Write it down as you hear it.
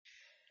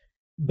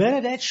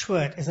Bernadette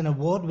Schwerdt is an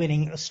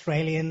award-winning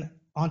Australian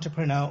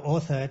entrepreneur,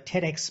 author,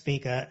 TEDx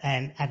speaker,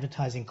 and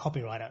advertising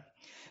copywriter.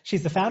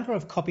 She's the founder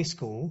of Copy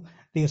School,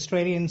 the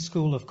Australian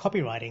School of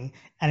Copywriting,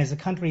 and is the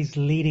country's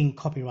leading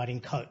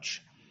copywriting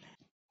coach.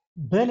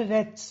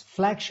 Bernadette's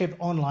flagship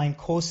online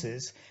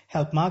courses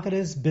help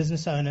marketers,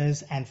 business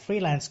owners, and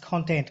freelance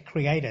content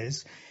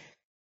creators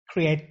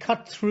create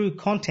cut-through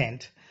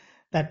content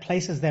that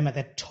places them at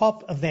the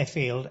top of their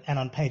field and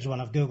on page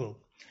one of Google.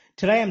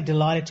 Today, I'm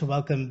delighted to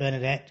welcome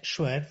Bernadette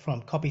Schwerdt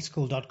from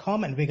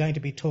copyschool.com, and we're going to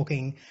be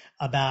talking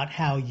about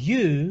how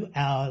you,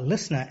 our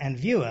listener and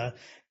viewer,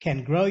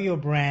 can grow your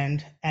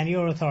brand and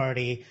your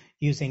authority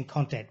using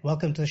content.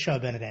 Welcome to the show,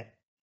 Bernadette.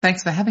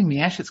 Thanks for having me,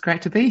 Ash. It's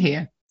great to be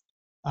here.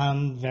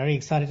 I'm very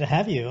excited to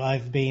have you.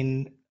 I've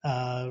been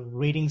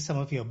reading some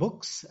of your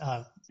books,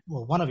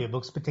 one of your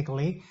books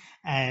particularly,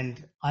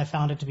 and I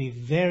found it to be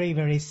very,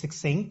 very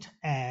succinct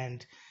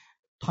and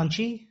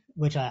punchy,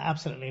 which I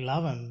absolutely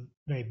love. I'm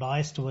very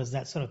biased towards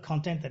that sort of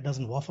content that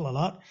doesn't waffle a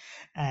lot.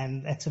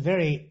 And it's a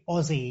very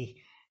Aussie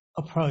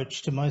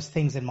approach to most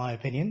things, in my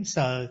opinion.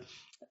 So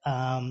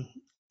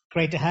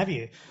great to have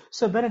you.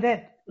 So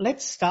Bernadette,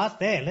 let's start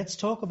there. Let's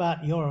talk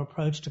about your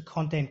approach to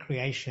content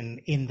creation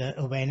in the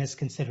awareness,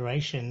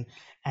 consideration,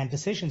 and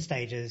decision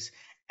stages,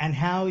 and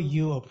how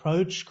you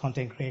approach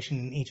content creation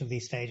in each of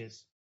these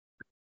stages.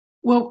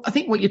 Well, I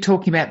think what you're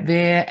talking about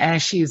there,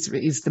 Ash,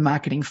 is the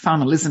marketing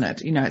funnel, isn't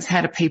it? You know, it's how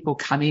do people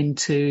come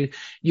into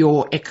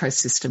your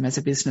ecosystem as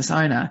a business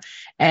owner?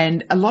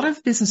 And a lot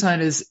of business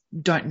owners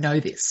don't know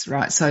this,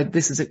 right? So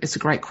it's a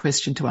great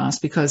question to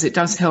ask, because it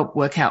does help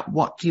work out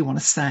what do you want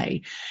to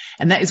say.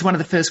 And that is one of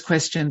the first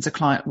questions a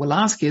client will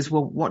ask is,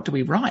 well, what do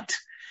we write?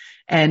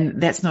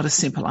 And that's not a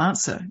simple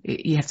answer.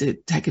 You have to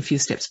take a few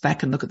steps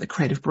back and look at the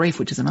creative brief,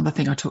 which is another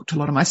thing I talk to a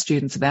lot of my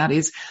students about,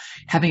 is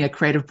having a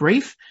creative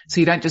brief. So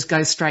you don't just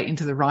go straight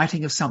into the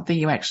writing of something.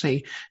 You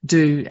actually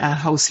do a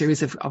whole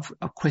series of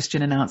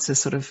question and answer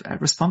sort of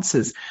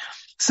responses.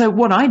 So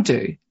what I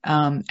do,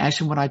 Ash,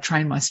 and what I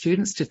train my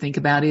students to think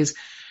about is,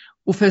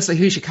 well, firstly,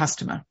 who's your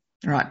customer?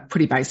 Right,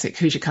 pretty basic.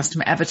 Who's your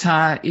customer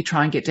avatar? You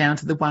try and get down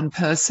to the one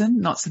person,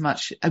 not so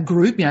much a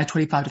group,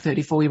 25 to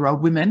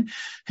 34-year-old women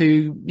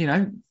who,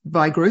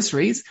 buy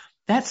groceries.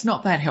 That's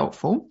not that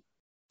helpful.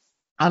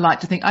 I like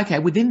to think, okay,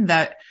 within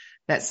that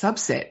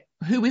subset,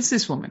 who is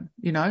this woman?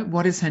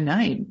 What is her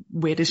name?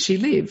 Where does she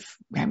live?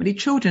 How many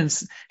children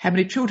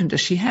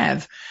does she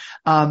have?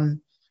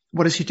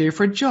 What does she do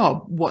for a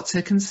job? What's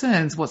her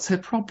concerns? What's her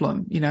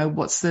problem?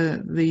 What's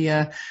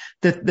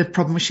the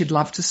problem she'd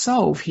love to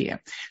solve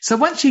here? So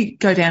once you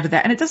go down to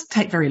that, and it doesn't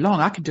take very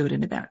long, I can do it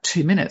in about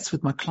 2 minutes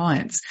with my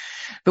clients.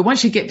 But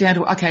once you get down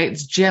to, okay,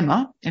 it's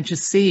Gemma, and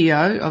she's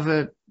CEO of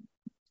a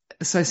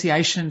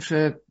association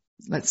for,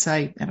 let's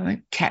say, I don't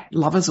know, cat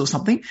lovers or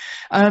something.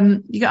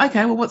 You go,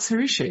 okay, well, what's her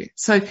issue?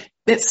 So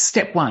that's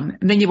step one.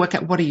 And then you work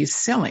out, what are you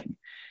selling?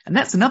 And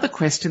that's another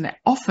question that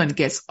often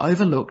gets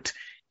overlooked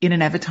in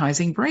an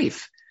advertising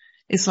brief.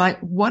 It's like,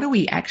 what are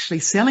we actually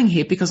selling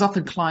here? Because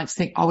often clients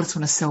think, oh, I just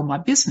want to sell my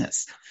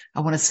business.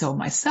 I want to sell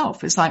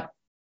myself. It's like,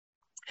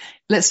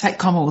 let's take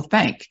Commonwealth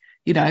Bank.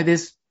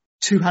 There's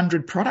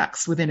 200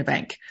 products within a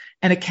bank.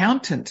 An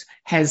accountant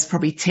has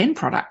probably 10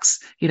 products,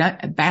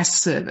 a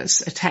BAS service,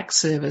 a tax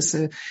service,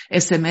 a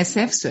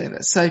SMSF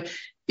service. So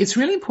it's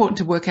really important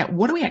to work out,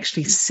 what are we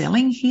actually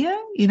selling here,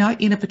 in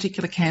a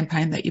particular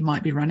campaign that you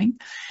might be running.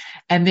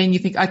 And then you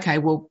think, okay,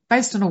 well,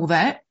 based on all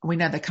that, we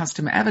know the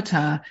customer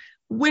avatar,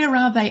 where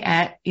are they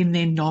at in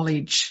their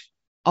knowledge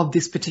of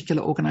this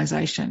particular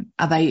organization?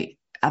 Are they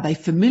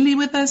familiar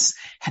with us?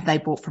 Have they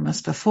bought from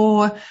us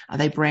before? Are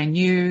they brand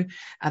new?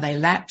 Are they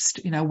lapsed?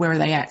 Where are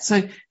they at?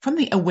 So from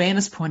the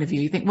awareness point of view,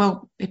 you think,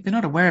 well, if they're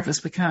not aware of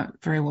us, we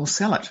can't very well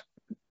sell it,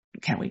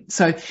 can we?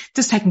 So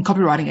just taking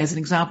copywriting as an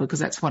example, because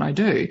that's what I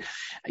do.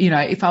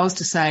 If I was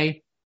to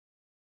say,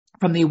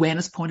 from the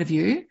awareness point of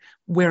view,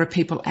 where are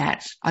people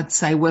at? I'd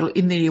say, well,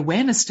 in the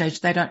awareness stage,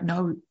 they don't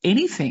know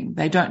anything.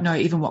 They don't know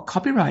even what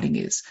copywriting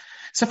is.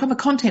 So from a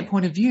content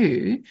point of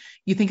view,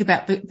 you think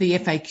about the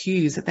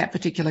FAQs that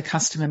particular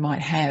customer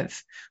might have,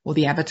 or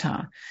the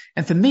avatar.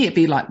 And for me, it'd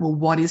be like, well,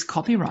 what is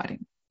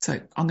copywriting? So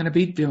I'm going to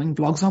be doing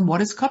blogs on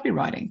what is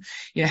copywriting.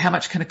 How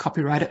much can a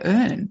copywriter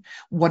earn?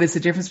 What is the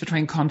difference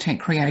between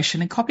content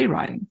creation and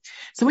copywriting?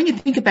 So when you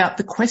think about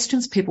the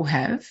questions people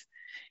have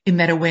in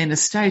that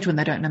awareness stage when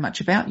they don't know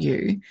much about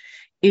you,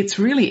 it's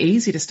really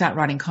easy to start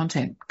writing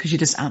content because you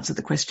just answer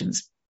the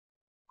questions.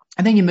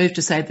 And then you move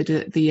to, say,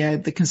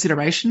 the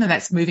consideration, and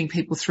that's moving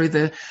people through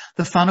the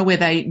funnel where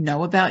they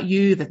know about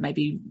you. They've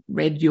maybe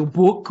read your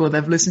book, or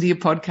they've listened to your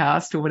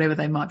podcast, or whatever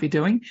they might be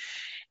doing.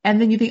 And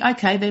then you think,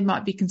 okay, they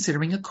might be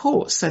considering a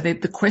course. So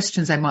the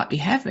questions they might be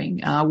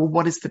having are, well,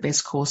 what is the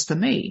best course for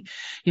me?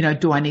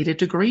 Do I need a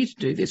degree to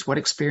do this? What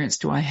experience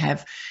do I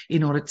have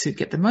in order to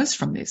get the most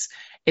from this,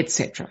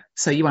 etc.?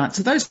 So you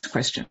answer those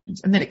questions.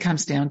 And then it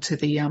comes down to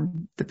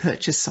the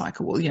purchase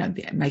cycle,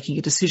 making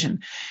a decision.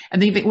 And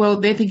then you think,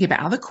 well, they're thinking about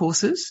other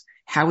courses.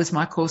 How is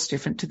my course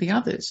different to the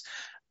others?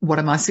 What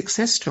are my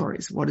success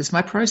stories? What is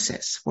my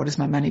process? What is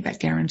my money back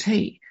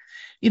guarantee?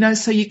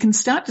 So you can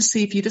start to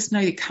see if you just know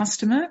your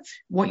customer,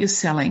 what you're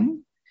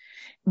selling,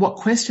 what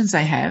questions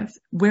they have,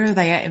 where are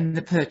they at in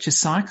the purchase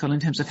cycle in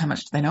terms of how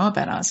much do they know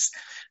about us,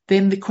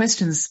 then the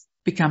questions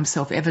become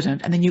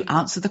self-evident, and then you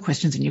answer the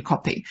questions in your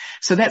copy.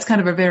 So that's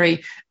kind of a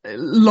very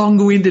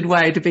long-winded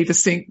way to be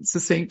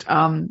succinct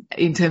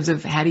in terms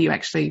of how do you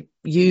actually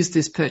use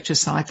this purchase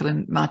cycle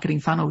and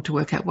marketing funnel to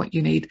work out what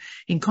you need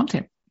in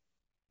content.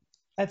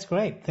 That's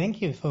great.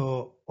 Thank you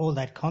for all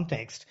that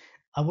context.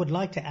 I would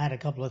like to add a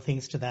couple of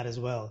things to that as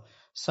well.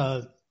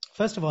 So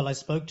first of all, I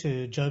spoke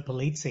to Joe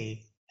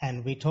Polizzi,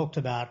 and we talked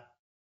about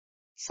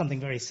something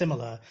very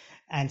similar,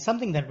 and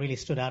something that really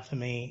stood out for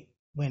me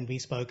when we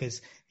spoke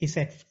is he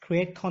said,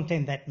 create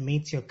content that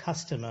meets your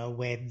customer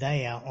where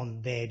they are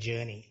on their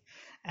journey.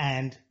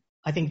 And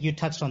I think you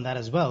touched on that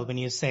as well when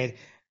you said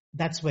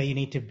that's where you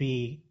need to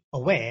be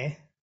aware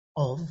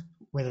of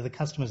whether the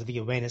customer's at the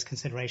awareness,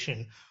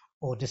 consideration,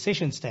 or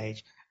decision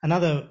stage.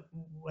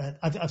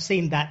 I've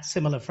seen that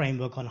similar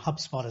framework on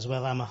HubSpot as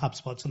well. I'm a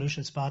HubSpot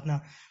solutions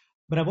partner,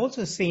 but I've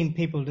also seen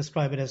people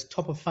describe it as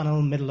top of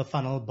funnel, middle of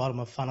funnel, bottom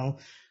of funnel.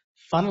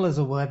 Funnel is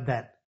a word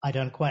that I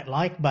don't quite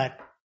like, but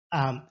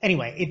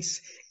anyway,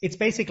 it's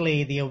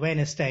basically the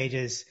awareness stage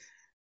is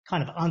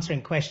kind of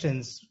answering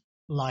questions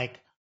like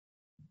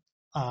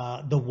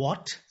the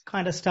what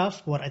kind of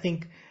stuff. What I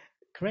think,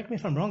 correct me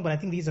if I'm wrong, but I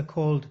think these are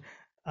called,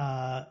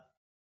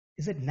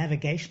 is it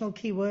navigational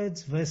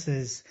keywords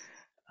versus,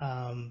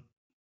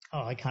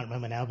 I can't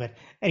remember now, but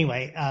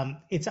anyway,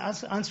 it's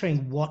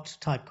answering what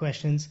type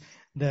questions.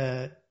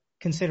 The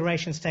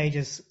consideration stage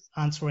is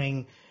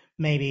answering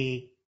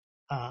maybe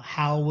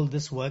how will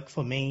this work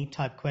for me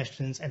type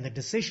questions, and the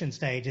decision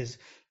stage is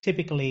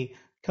typically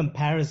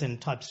comparison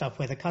type stuff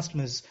where the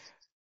customer's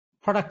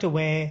product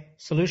aware,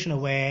 solution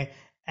aware,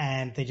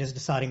 and they're just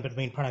deciding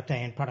between product A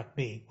and product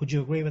B. Would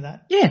you agree with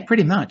that? Yeah,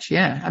 pretty much.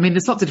 Yeah. I mean,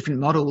 there's lots of different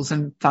models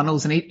and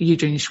funnels, and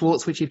Eugene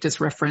Schwartz, which you've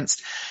just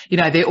referenced,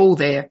 they're all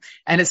there.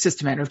 And it's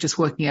just a matter of just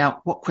working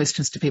out what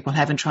questions do people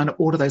have and trying to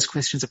order those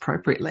questions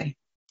appropriately.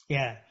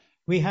 Yeah.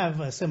 We have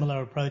a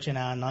similar approach in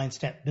our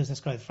 9-step business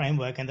growth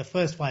framework, and the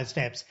first 5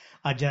 steps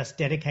are just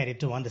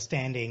dedicated to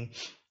understanding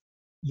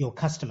your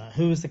customer.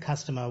 Who is the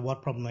customer?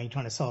 What problem are you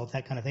trying to solve?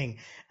 That kind of thing.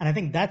 And I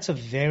think that's a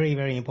very,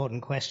 very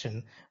important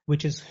question,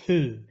 which is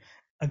who.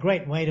 A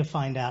great way to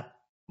find out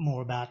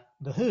more about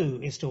the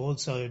who is to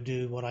also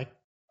do what I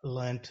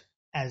learned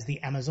as the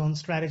Amazon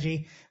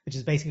strategy, which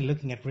is basically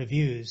looking at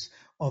reviews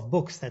of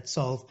books that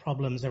solve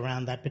problems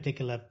around that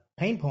particular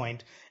pain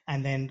point,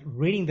 and then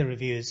reading the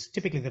reviews,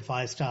 typically the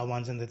 5-star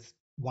ones and the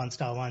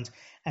 1-star ones,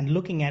 and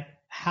looking at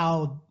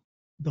how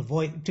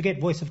to get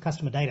voice of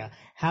customer data.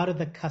 How did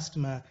the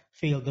customer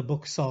feel the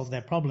book solved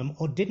their problem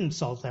or didn't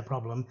solve their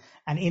problem?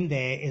 And in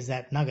there is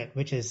that nugget,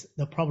 which is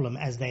the problem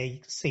as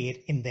they see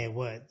it in their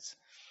words.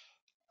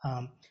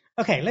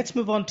 Okay, let's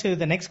move on to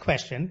the next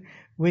question,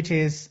 which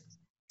is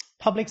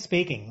public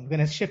speaking. We're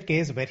going to shift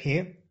gears a bit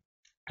here.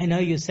 I know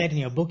you said in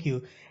your book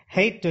you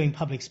hate doing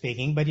public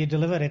speaking, but you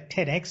delivered a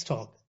TEDx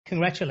talk.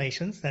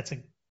 Congratulations. That's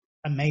an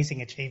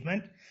amazing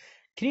achievement.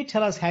 Can you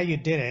tell us how you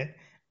did it?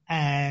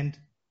 And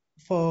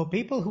for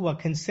people who are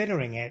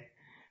considering it,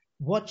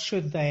 what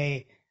should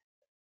they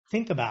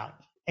think about?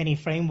 Any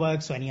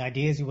frameworks or any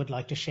ideas you would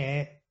like to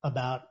share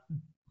about,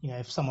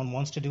 if someone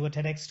wants to do a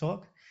TEDx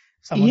talk?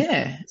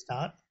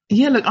 Start?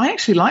 Yeah, look, I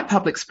actually like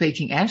public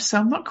speaking, Ash, so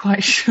I'm not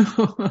quite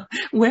sure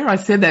where I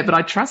said that, but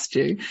I trust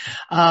you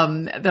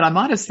that I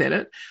might have said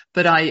it.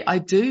 But I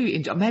do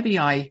enjoy, maybe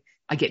I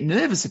get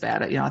nervous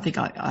about it. I think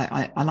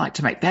I like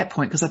to make that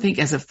point because I think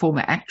as a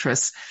former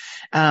actress,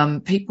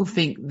 people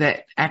think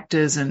that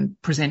actors and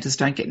presenters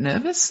don't get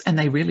nervous, and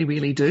they really,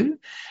 really do.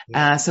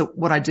 Yeah. So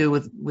what I do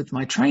with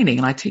my training,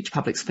 and I teach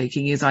public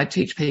speaking, is I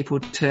teach people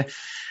to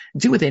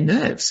deal with their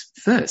nerves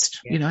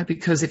first,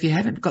 because if you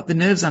haven't got the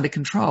nerves under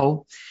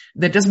control,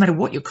 then it doesn't matter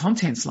what your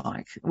content's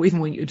like, or even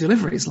what your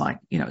delivery is like,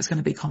 it's going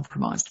to be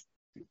compromised.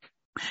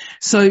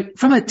 So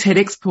from a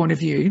TEDx point of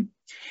view,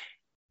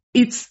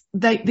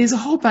 there's a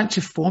whole bunch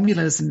of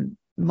formulas and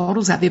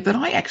models out there, but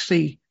I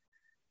actually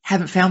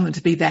haven't found them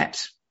to be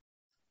that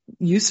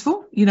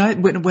useful.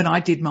 When I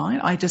did mine,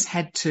 I just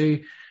had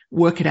to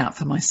work it out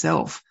for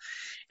myself.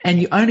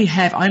 And I only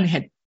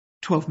had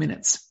 12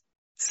 minutes.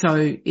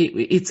 So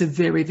it's a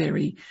very,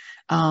 very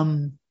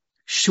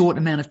short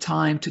amount of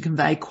time to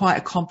convey quite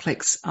a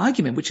complex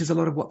argument, which is a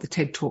lot of what the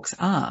TED Talks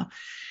are.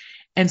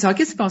 And so I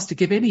guess if I was to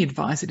give any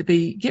advice, it'd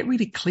be get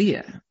really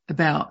clear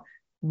about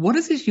what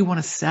is it you want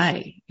to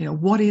say?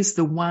 What is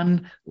the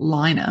one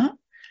liner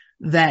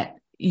that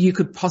you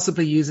could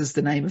possibly use as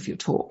the name of your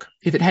talk?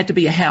 If it had to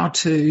be a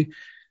how-to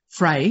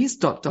phrase, ...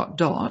 how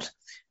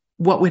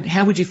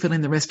would you fill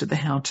in the rest of the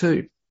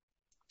how-to?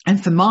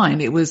 And for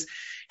mine, it was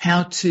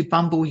how to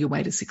bumble your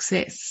way to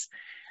success,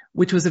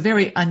 which was a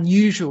very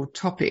unusual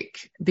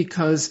topic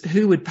because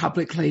who would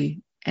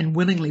publicly and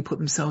willingly put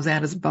themselves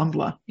out as a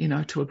bumbler,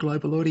 to a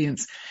global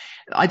audience?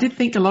 I did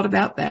think a lot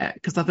about that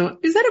because I thought,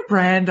 is that a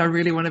brand I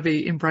really want to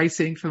be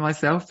embracing for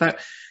myself? But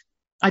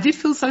I did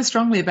feel so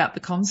strongly about the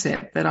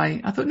concept that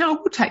I thought, no,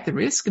 we'll take the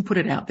risk and put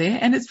it out there.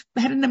 And it's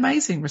had an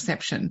amazing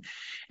reception.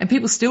 And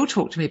people still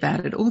talk to me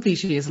about it all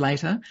these years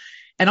later.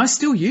 And I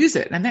still use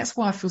it. And that's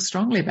why I feel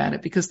strongly about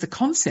it, because the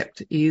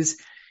concept is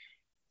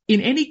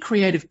in any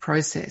creative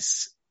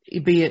process,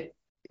 be it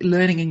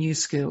learning a new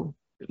skill,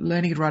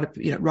 learning to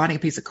writing a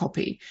piece of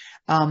copy,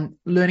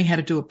 learning how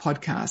to do a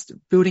podcast,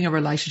 building a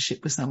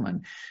relationship with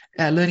someone,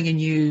 learning a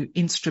new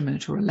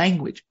instrument or a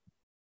language,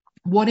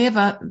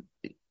 whatever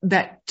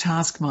that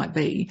task might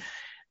be,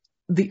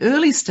 the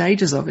early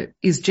stages of it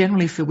is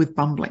generally filled with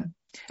bumbling.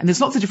 And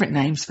there's lots of different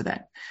names for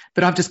that,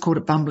 but I've just called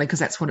it bumbling because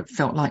that's what it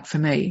felt like for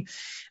me.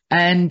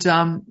 And,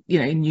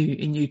 in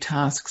new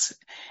tasks.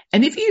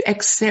 And if you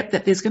accept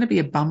that there's going to be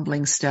a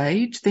bumbling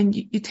stage, then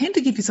you tend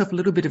to give yourself a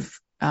little bit of,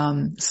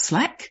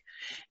 slack,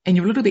 and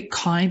you're a little bit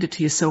kinder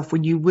to yourself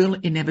when you will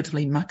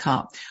inevitably muck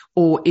up,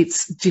 or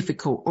it's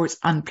difficult, or it's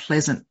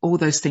unpleasant, all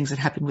those things that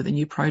happen with a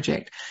new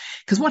project.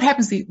 Because what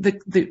happens,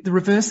 the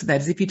reverse of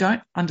that is if you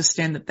don't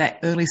understand that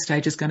early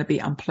stage is going to be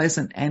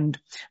unpleasant and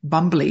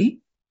bumbly,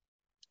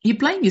 you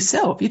blame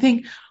yourself. You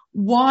think,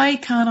 why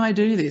can't I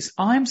do this?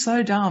 I'm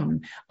so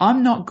dumb.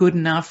 I'm not good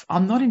enough.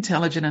 I'm not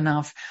intelligent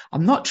enough.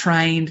 I'm not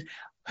trained.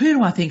 Who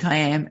do I think I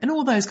am? And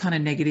all those kind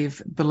of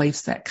negative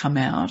beliefs that come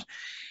out.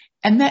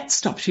 And that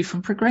stops you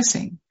from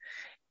progressing.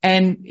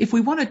 And if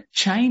we want to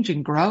change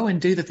and grow and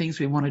do the things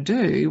we want to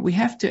do, we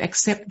have to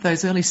accept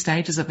those early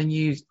stages of a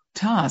new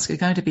task are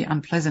going to be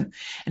unpleasant.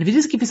 And if you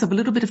just give yourself a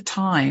little bit of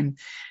time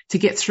to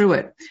get through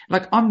it,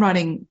 like I'm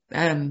writing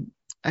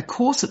a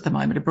course at the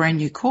moment, a brand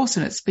new course,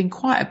 and it's been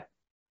quite a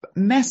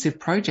massive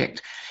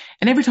project.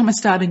 And every time I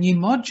start a new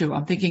module,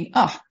 I'm thinking,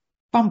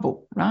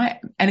 bumble,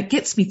 right? And it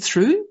gets me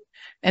through.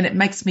 And it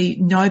makes me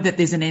know that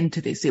there's an end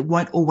to this. It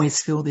won't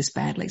always feel this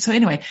badly. So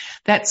anyway,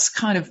 that's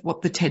kind of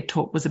what the TED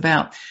Talk was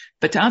about.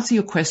 But to answer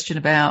your question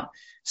about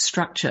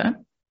structure,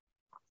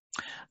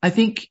 I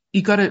think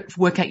you got to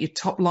work out your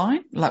top ...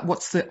 like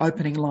what's the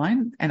opening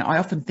line. And I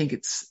often think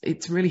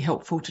it's really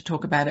helpful to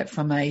talk about it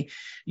from a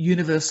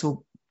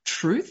universal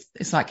truth.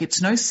 It's like,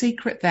 it's no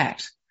secret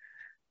that ...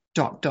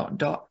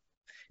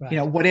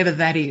 Right. Whatever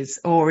that is,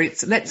 or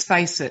it's, let's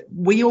face it,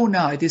 we all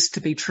know this to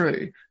be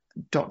true ...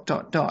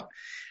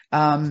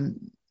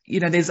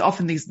 There's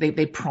often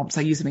they're prompts.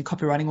 I use them in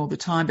copywriting all the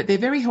time, but they're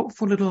very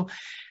helpful little,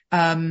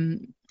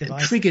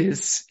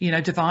 triggers,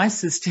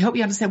 devices to help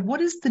you understand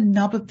what is the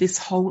nub of this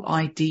whole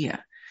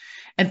idea.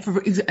 And for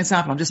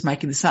example, I'm just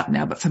making this up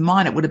now, but for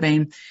mine, it would have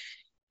been,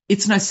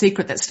 it's no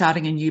secret that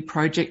starting a new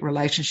project,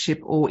 relationship,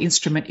 or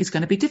instrument is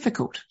going to be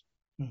difficult.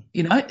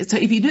 So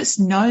if you just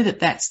know that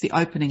that's the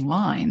opening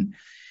line,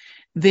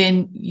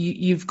 then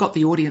you've got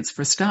the audience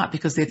for a start,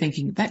 because they're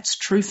thinking that's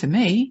true for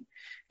me.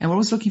 And we're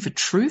always looking for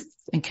truth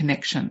and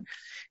connection.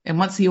 And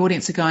once the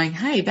audience are going,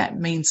 hey, that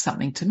means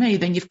something to me,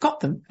 then you've got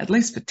them at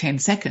least for 10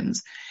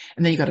 seconds.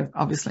 And then you've got to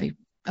obviously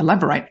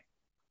elaborate.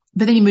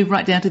 But then you move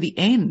right down to the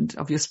end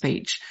of your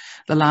speech.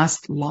 The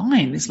last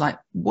line is like,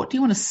 what do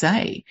you want to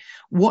say?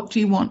 What do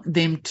you want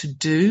them to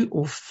do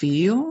or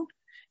feel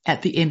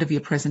at the end of your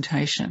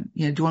presentation?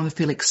 Do you want them to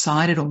feel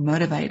excited or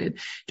motivated?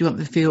 Do you want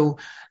them to feel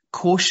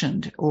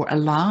cautioned or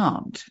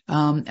alarmed?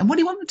 And what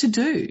do you want them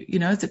to do?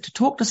 Is it to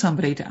talk to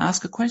somebody, to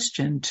ask a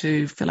question,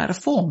 to fill out a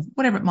form,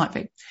 whatever it might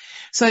be.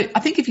 So I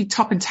think if you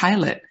top and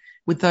tail it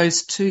with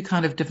those two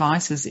kind of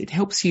devices, it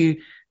helps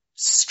you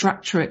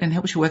structure it and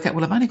helps you work out,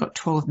 well, I've only got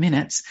 12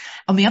 minutes.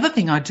 And the other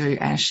thing I do,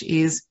 Ash,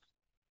 is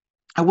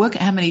I work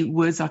out how many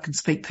words I can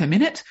speak per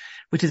minute,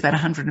 which is about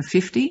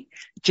 150.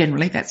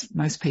 Generally, that's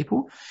most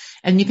people.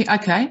 And you think,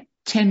 okay,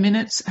 10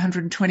 minutes,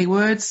 120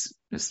 words,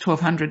 that's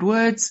 1,200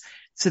 words.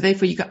 So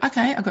therefore you go,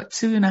 okay, I've got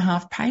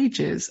 2.5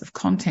 pages of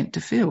content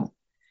to fill.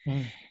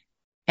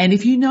 And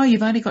if you know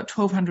you've only got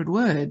 1,200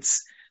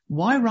 words,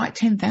 why write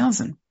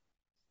 10,000?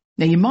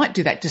 Now you might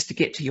do that just to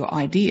get to your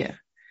idea,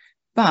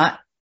 but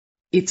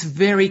it's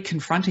very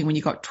confronting when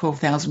you've got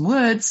 12,000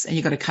 words and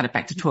you've got to cut it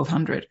back to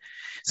 1,200.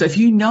 So if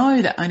you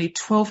know that only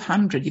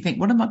 1,200, you think,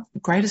 what are my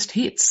greatest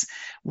hits?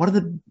 What are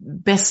the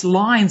best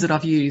lines that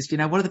I've used?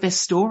 What are the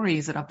best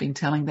stories that I've been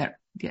telling that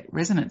get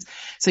resonance?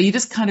 So you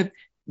just kind of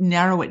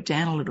narrow it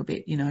down a little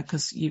bit,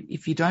 because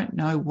if you don't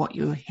know what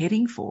you're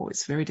heading for,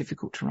 it's very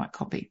difficult to write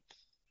copy.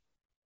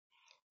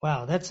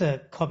 Wow, that's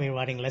a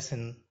copywriting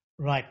lesson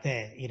right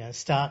there.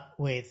 Start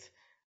with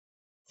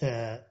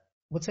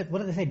what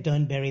do they say?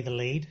 Don't bury the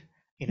lead.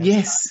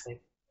 Yes.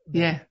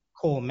 Yeah.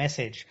 Core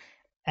message.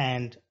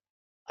 And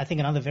I think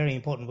another very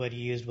important word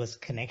you used was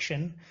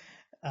connection.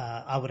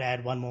 I would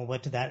add one more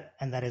word to that,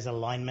 and that is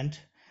alignment.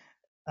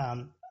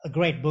 A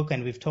great book,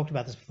 and we've talked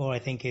about this before, I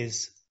think,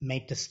 is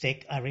Made to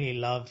Stick. I really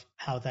love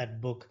how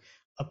that book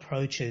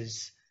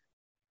approaches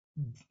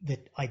the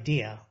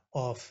idea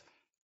of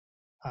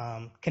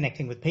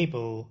connecting with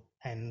people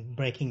and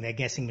breaking their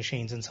guessing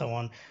machines and so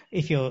on.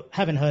 If you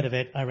haven't heard of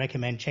it, I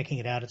recommend checking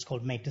it out. It's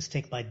called Made to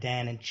Stick by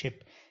Dan and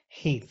Chip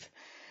Heath.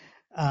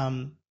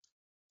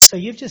 So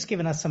you've just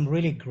given us some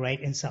really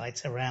great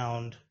insights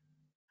around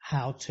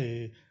how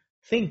to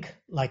think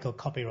like a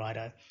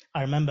copywriter.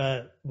 I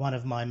remember one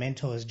of my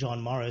mentors,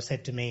 John Morrow,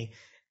 said to me,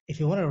 if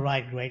you want to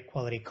write great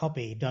quality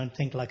copy, don't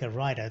think like a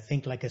writer,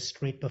 think like a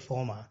street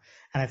performer.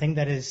 And I think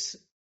that is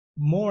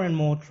more and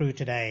more true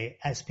today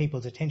as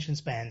people's attention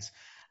spans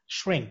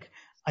shrink.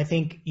 I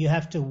think you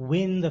have to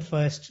win the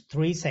first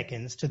 3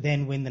 seconds to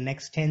then win the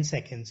next 10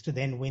 seconds to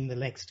then win the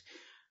next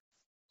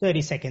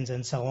 30 seconds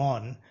and so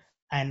on.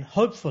 And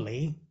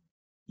hopefully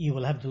you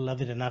will have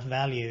delivered enough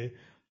value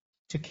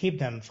to keep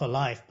them for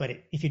life.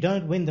 But if you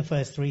don't win the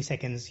first 3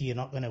 seconds, you're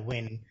not going to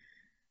win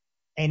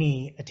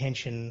any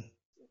attention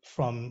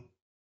from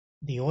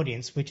the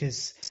audience, which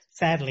is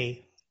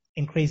sadly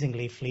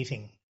increasingly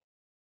fleeting.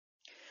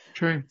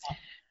 True.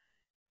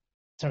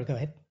 Sorry, go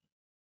ahead.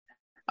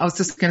 I was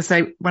just going to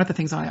say, one of the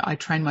things I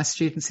train my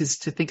students is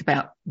to think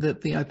about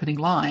the opening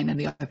line and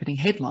the opening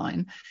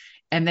headline,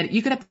 and that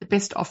you could have the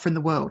best offer in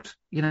the world.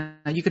 You know,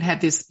 you could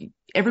have this,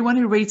 everyone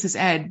who reads this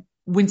ad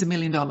wins $1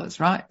 million,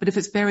 right? But if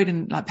it's buried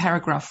in like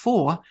paragraph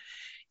 4,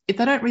 if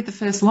they don't read the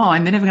first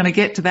line, they're never going to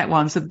get to that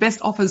one. So the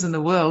best offers in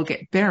the world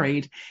get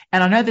buried.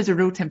 And I know there's a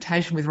real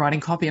temptation with writing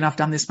copy, and I've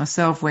done this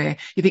myself, where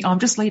you think, oh, I'm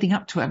just leading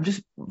up to it. I'm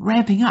just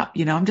ramping up,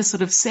 you know, I'm just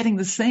sort of setting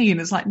the scene.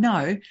 It's like,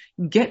 no,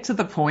 get to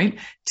the point,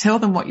 tell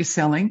them what you're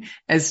selling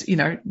as, you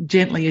know,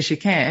 gently as you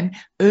can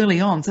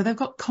early on, so they've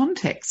got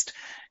context.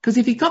 Because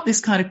if you've got this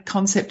kind of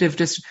concept of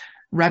just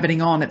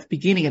rabbiting on at the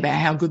beginning about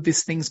how good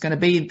this thing's going to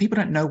be, and people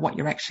don't know what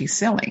you're actually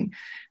selling,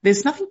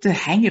 there's nothing to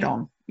hang it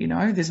on. You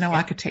know, there's no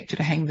architecture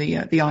to hang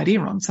the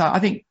idea on. So I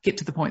think get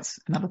to the point's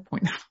another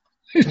point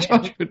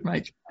Josh would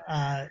make.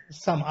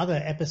 Some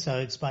other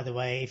episodes, by the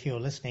way, if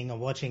you're listening or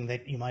watching,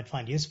 that you might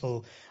find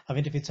useful, I've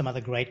interviewed some other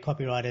great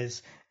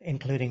copywriters,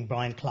 including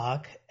Brian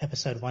Clark,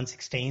 episode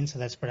 116. So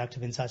that's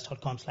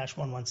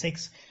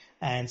productiveinsights.com/116,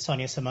 and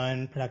Sonia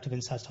Simone,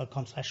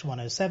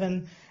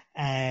 productiveinsights.com/107,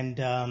 and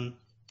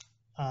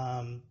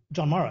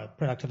John Morrow,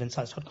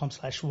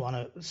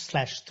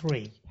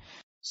 productiveinsights.com/1/3.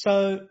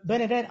 So,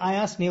 Bernadette, I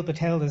asked Neil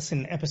Patel this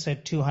in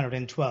episode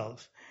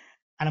 212,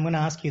 and I'm going to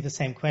ask you the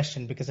same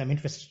question because I'm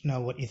interested to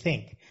know what you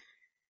think.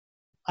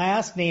 I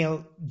asked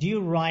Neil, do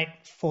you write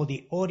for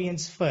the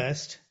audience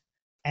first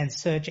and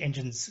search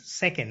engines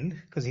second,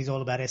 because he's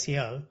all about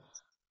SEO,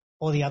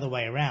 or the other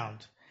way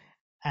around?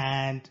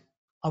 And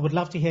I would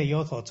love to hear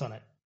your thoughts on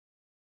it.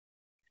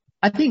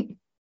 I think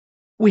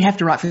we have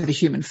to write for the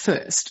human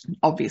first,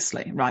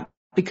 obviously, right?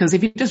 Because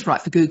if you just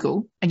write for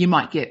Google, and you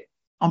might get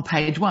on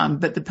page 1,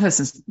 but the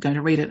person's going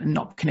to read it and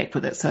not connect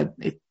with it. So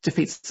it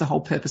defeats the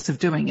whole purpose of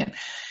doing it.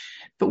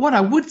 But what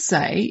I would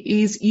say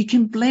is you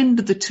can blend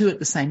the two at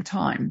the same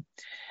time.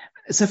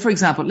 So for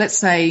example, let's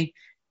say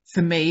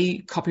for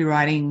me,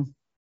 copywriting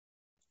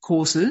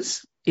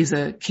courses is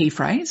a key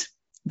phrase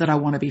that I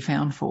want to be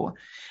found for.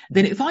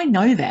 Then if I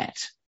know that,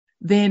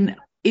 then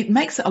it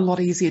makes it a lot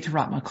easier to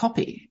write my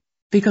copy,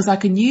 because I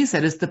can use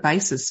that as the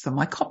basis for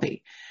my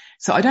copy.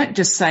 So I don't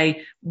just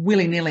say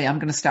willy-nilly, I'm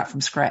going to start from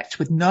scratch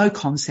with no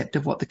concept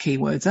of what the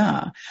keywords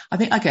are. I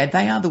think, okay,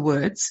 they are the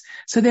words.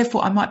 So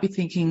therefore I might be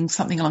thinking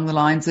something along the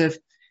lines of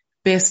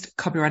best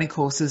copywriting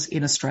courses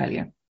in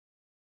Australia,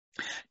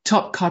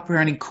 top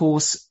copywriting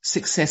course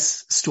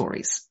success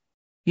stories,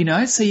 you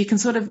know, so you can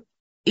sort of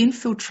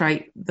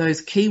infiltrate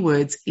those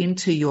keywords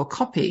into your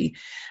copy,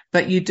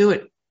 but you do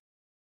it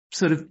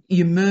sort of,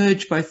 you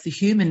merge both the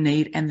human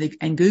need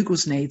and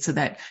Google's need, so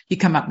that you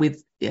come up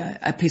with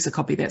a piece of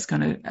copy that's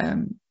going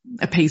to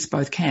appease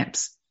both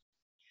camps.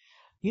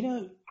 You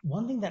know,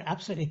 one thing that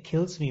absolutely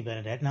kills me,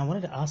 Bernadette, and I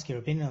wanted to ask your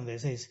opinion on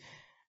this, is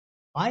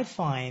I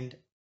find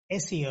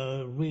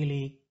SEO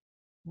really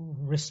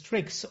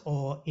restricts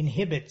or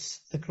inhibits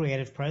the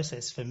creative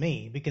process for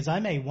me, because I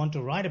may want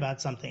to write about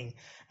something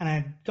and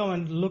I go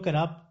and look it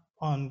up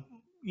on,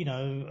 you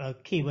know,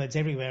 keywords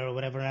everywhere or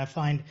whatever, and I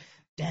find,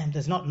 damn,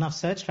 there's not enough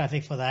search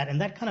traffic for that.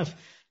 And that kind of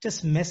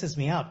just messes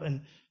me up.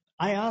 And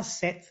I asked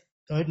Seth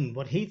Godin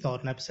what he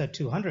thought in episode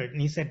 200,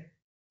 and he said,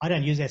 I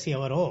don't use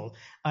SEO at all.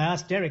 I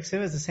asked Derek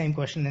Sivers the same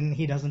question, and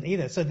he doesn't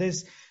either. So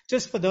there's,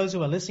 just for those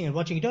who are listening and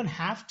watching, you don't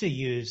have to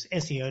use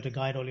SEO to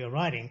guide all your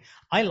writing.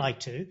 I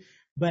like to,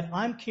 but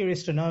I'm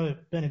curious to know,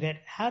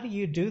 Bernadette, how do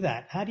you do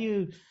that? How do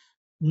you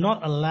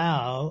not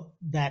allow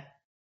that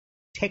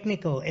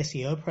technical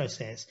SEO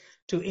process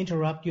to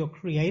interrupt your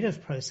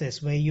creative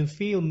process, where you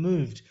feel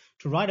moved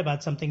to write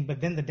about something,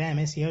 but then the damn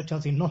SEO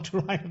tells you not to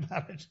write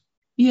about it?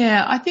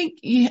 Yeah, I think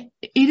it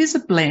is a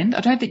blend.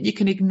 I don't think you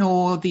can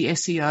ignore the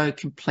SEO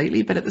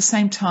completely, but at the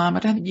same time, I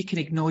don't think you can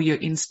ignore your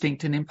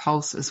instinct and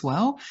impulse as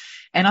well.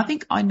 And I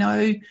think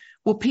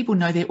people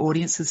know their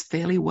audiences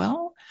fairly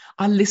well.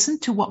 I listen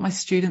to what my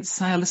students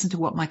say. I listen to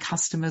what my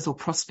customers or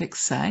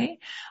prospects say.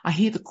 I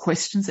hear the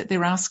questions that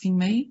they're asking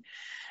me.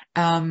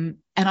 And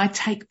I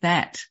take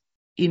that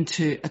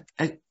into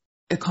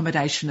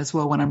accommodation as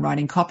well when I'm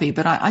writing copy.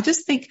 But I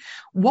just think,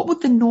 what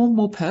would the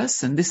normal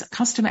person, this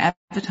customer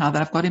avatar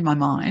that I've got in my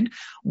mind,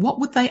 what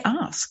would they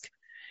ask?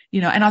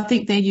 and I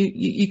think there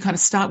you kind of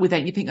start with that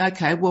and you think,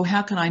 okay, well,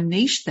 how can I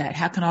niche that?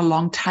 How can I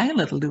long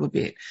tail it a little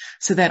bit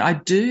so that I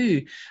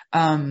do,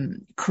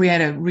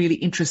 create a really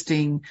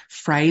interesting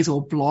phrase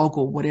or blog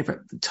or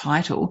whatever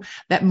title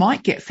that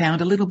might get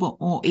found a little bit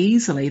more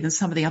easily than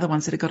some of the other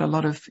ones that have got a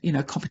lot of,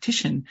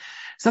 competition.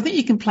 So I think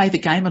you can play the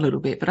game a little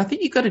bit, but I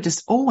think you've got to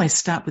just always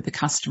start with the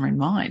customer in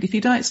mind. If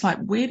you don't, it's like,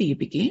 where do you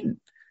begin?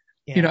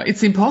 Yeah.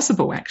 It's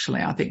impossible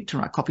actually, I think, to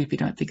write copy if you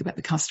don't think about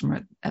the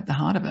customer at the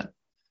heart of it.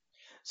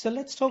 So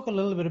let's talk a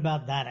little bit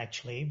about that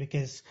actually,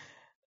 because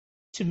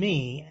to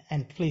me,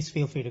 and please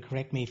feel free to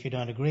correct me if you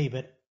don't agree,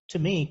 but to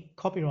me,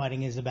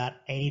 copywriting is about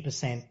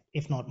 80%,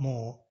 if not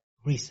more,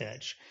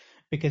 research.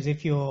 Because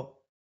if you're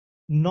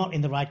not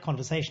in the right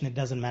conversation, it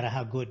doesn't matter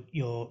how good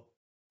your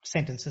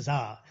sentences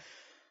are.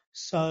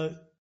 So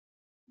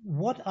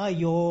what are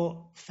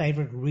your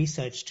favorite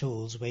research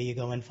tools where you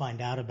go and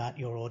find out about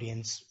your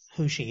audience,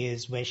 who she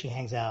is, where she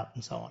hangs out,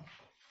 and so on?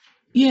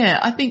 Yeah,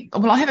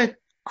 I have a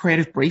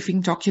creative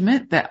briefing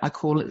document that I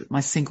call it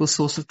my single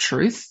source of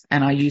truth.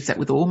 And I use that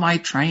with all my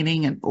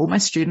training, and all my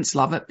students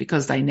love it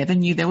because they never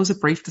knew there was a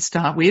brief to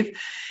start with.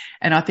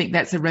 And I think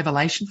that's a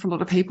revelation for a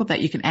lot of people,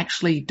 that you can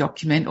actually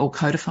document or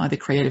codify the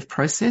creative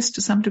process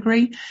to some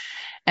degree.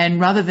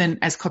 And rather than,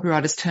 as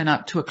copywriters, turn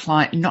up to a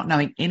client not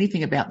knowing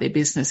anything about their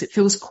business, it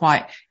feels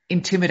quite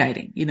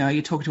intimidating.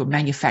 You're talking to a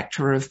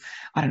manufacturer of,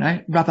 I don't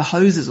know, rubber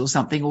hoses or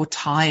something, or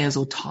tires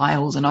or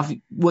tiles. And I've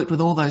worked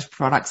with all those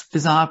products,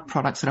 bizarre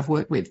products that I've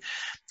worked with.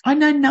 I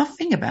know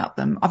nothing about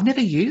them. I've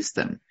never used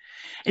them.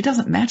 It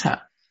doesn't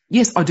matter.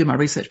 Yes, I do my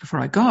research before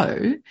I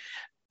go,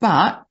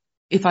 but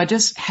if I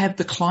just have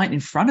the client in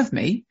front of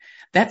me,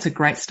 that's a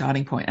great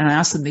starting point. And I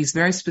ask them these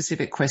very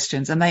specific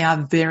questions, and they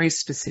are very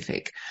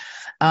specific.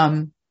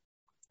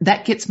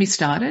 That gets me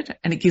started,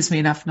 and it gives me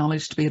enough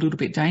knowledge to be a little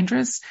bit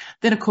dangerous.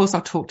 Then, of course,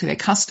 I'll talk to their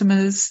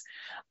customers.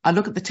 I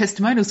look at the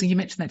testimonials, and you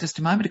mentioned that just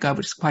a moment ago,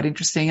 which is quite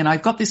interesting. And I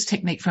got this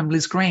technique from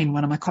Liz Green,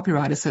 one of my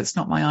copywriters, so it's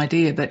not my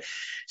idea, but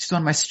she's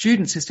one of my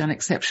students who's done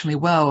exceptionally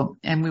well.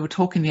 And we were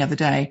talking the other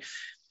day,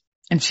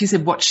 and she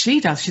said what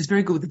she does, she's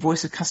very good with the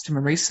voice of customer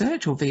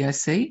research, or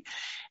VOC.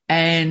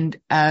 And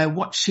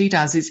what she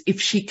does is, if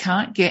she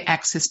can't get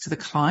access to the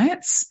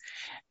clients,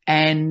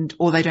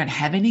 or they don't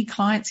have any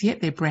clients yet,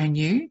 they're brand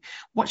new,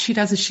 what she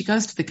does is she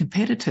goes to the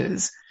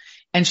competitors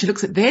and she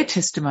looks at their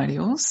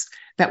testimonials,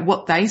 that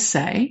what they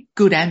say,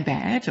 good and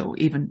bad, or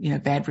even,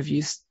 bad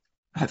reviews,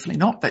 hopefully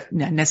not, but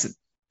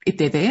if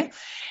they're there.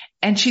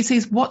 And she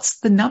sees, what's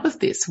the nub of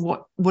this?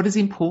 What is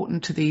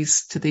important to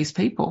these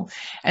people?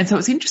 And so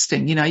it's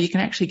interesting, you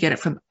can actually get it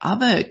from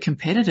other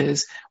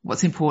competitors,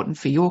 what's important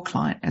for your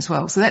client as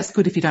well. So that's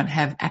good if you don't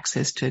have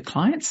access to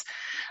clients.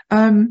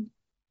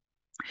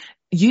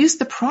 Use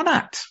the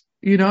product,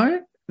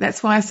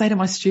 That's why I say to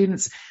my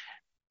students,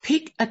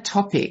 pick a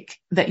topic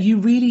that you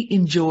really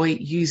enjoy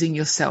using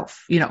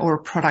yourself, or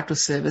a product or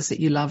service that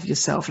you love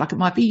yourself. Like it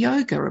might be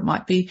yoga, it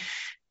might be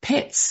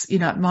pets, it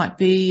might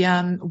be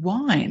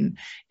wine,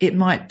 it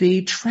might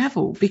be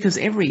travel, because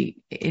every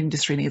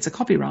industry needs a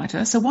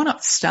copywriter. So why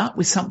not start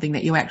with something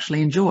that you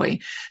actually enjoy,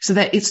 so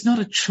that it's not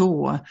a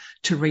chore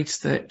to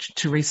research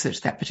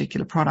that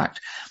particular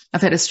product.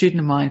 I've had a student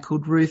of mine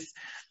called Ruth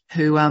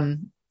who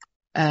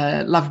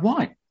loved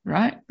wine,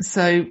 right?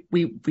 So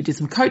we did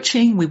some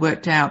coaching. We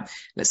worked out,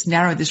 let's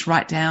narrow this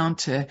right down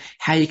to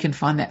how you can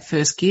find that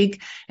first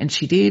gig. And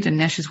she did. And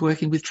now she's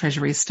working with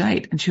Treasury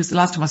Estate. And she was, the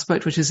last time I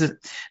spoke to her, she was at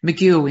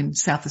McGill in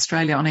South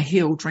Australia on a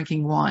hill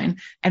drinking wine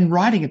and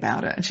writing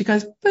about it. And she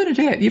goes,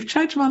 Bernadette, you've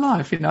changed my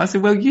life. I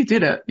said, well, you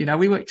did it.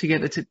 We worked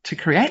together to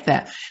create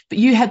that, but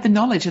you had the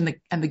knowledge and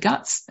the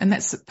guts. And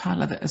that's part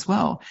of it as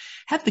well.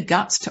 Have the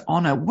guts to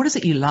honor, what is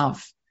it you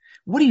love?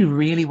 What do you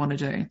really want to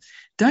do?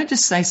 Don't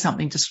just say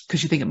something just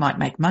because you think it might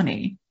make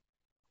money.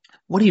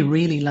 What do you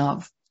really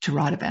love to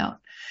write about?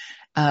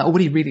 Or what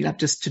do you really love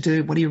just to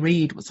do? What do you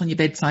read? What's on your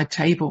bedside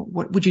table?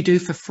 What would you do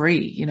for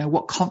free?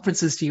 What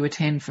conferences do you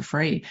attend for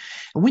free?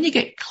 And when you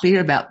get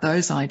clear about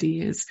those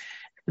ideas,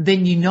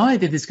 then you know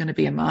that there's going to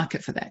be a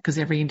market for that, because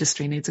every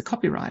industry needs a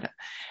copywriter.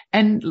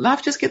 And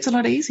life just gets a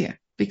lot easier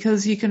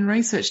because you can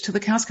research till the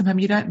cows come home.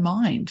 You don't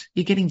mind.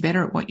 You're getting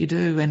better at what you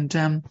do,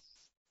 and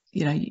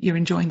you're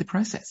enjoying the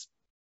process.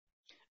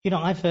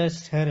 I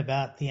first heard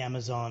about the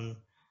Amazon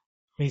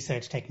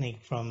research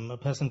technique from a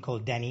person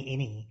called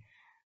Danny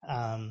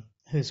Inney,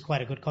 who's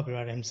quite a good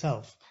copywriter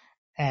himself.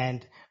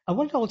 And I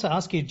wanted to also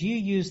ask you, do you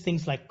use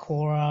things like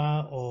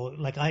Quora, or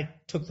like I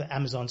took the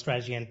Amazon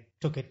strategy and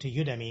took it to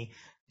Udemy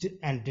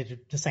and did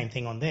the same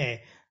thing on there.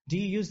 Do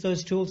you use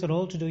those tools at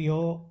all to do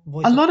your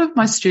voice? A lot of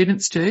my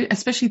students do,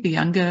 especially the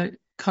younger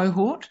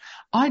cohort.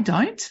 I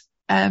don't.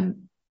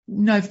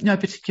 No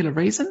particular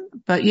reason,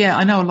 but yeah,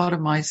 I know a lot of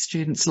my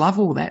students love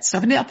all that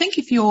stuff. And I think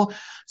if you're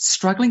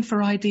struggling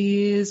for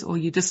ideas, or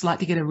you just like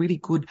to get a really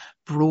good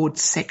broad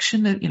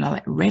section,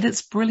 like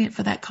Reddit's brilliant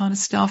for that kind of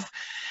stuff.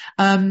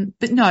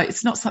 But no,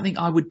 it's not something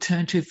I would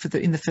turn to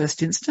in the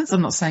first instance.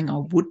 I'm not saying I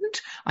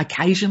wouldn't. I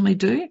occasionally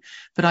do,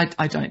 but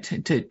I don't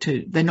tend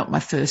to, they're not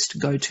my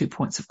first go-to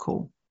points of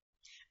call.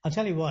 I'll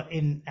tell you what,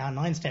 in our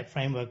 9-step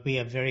framework, we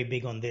are very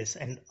big on this,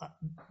 and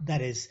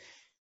that is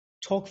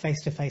talk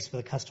face to face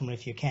with the customer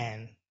if you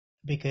can,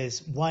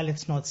 because while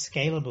it's not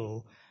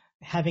scalable,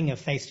 having a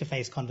face to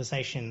face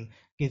conversation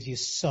gives you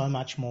so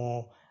much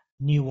more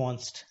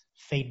nuanced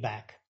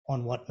feedback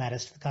on what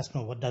matters to the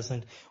customer, what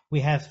doesn't.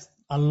 We have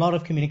a lot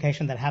of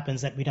communication that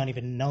happens that we don't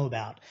even know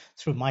about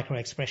through micro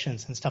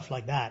expressions and stuff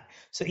like that.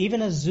 So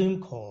even a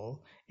Zoom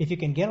call, if you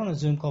can get on a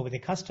Zoom call with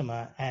your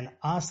customer and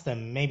ask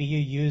them, maybe you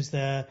use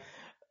the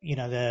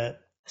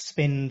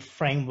SPIN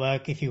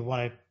framework if you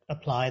want to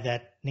apply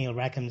that Neil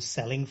Rackham's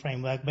selling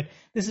framework, but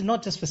this is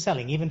not just for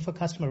selling, even for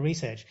customer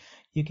research.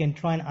 You can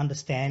try and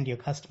understand your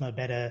customer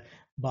better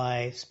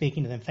by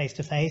speaking to them face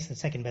to face. The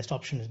second best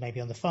option is maybe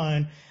on the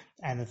phone,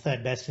 and the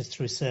third best is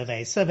through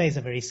surveys. Surveys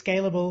are very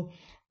scalable,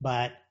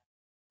 but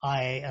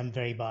I am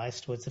very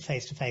biased towards the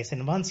face to face.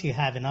 And once you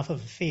have enough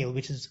of a feel,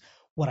 which is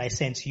what I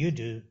sense you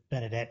do,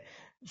 Bernadette,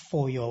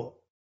 for your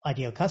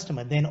ideal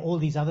customer, then all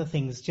these other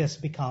things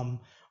just become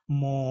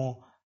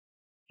more,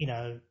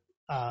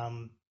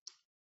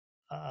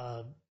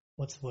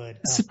 what's the word?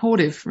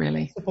 Supportive,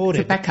 really.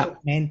 Supportive. To back up.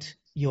 Augment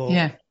your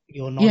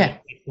knowledge. Yeah.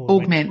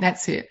 Augment,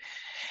 that's it.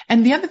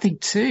 And the other thing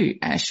too,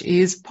 Ash,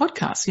 is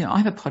podcasts. I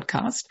have a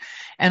podcast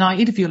and I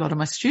interview a lot of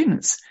my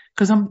students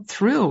because I'm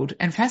thrilled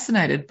and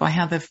fascinated by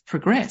how they've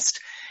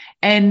progressed.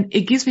 And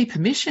it gives me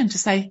permission to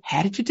say,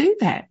 how did you do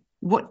that?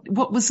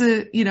 What was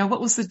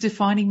the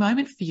defining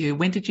moment for you?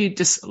 When did you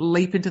just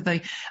leap into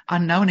the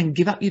unknown and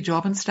give up your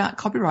job and start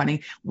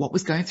copywriting? What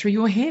was going through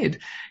your head?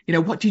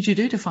 What did you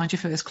do to find your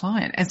first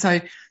client? And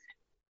so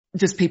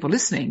just people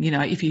listening,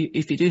 if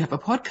you do have a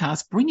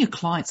podcast, bring your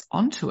clients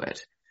onto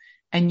it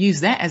and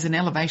use that as an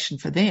elevation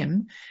for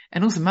them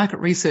and also market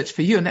research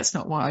for you. And that's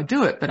not why I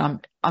do it, but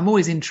I'm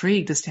always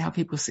intrigued as to how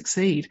people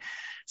succeed.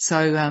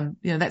 So,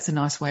 that's a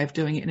nice way of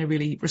doing it in a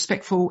really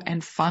respectful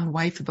and fun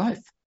way for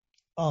both.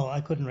 Oh,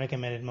 I couldn't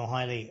recommend it more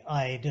highly.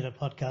 I did a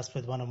podcast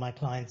with one of my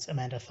clients,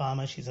 Amanda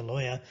Farmer. She's a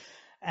lawyer,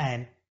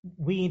 and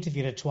we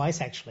interviewed her twice,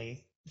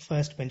 actually.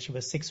 First, when she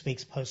was 6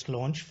 weeks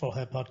post-launch for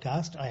her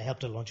podcast. I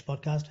helped her launch a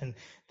podcast, and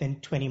then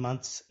 20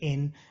 months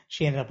in,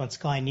 she ended up on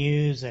Sky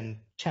News and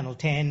Channel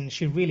 10.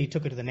 She really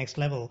took it to the next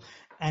level,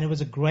 and it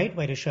was a great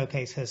way to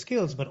showcase her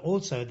skills, but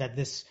also that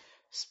this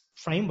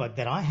framework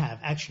that I have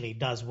actually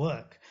does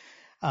work.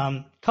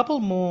 Couple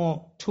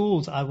more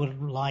tools I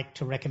would like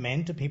to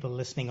recommend to people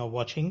listening or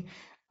watching.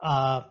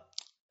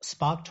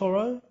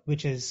 SparkToro,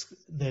 which is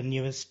the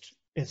newest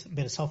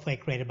bit of software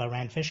created by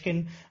Rand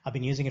Fishkin. I've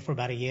been using it for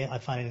about a year. I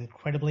find it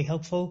incredibly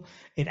helpful.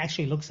 It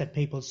actually looks at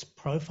people's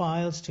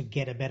profiles to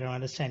get a better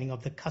understanding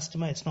of the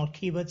customer. It's not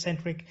keyword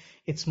centric.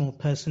 It's more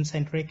person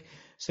centric.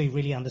 So you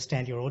really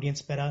understand your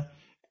audience better.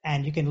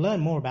 And you can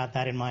learn more about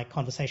that in my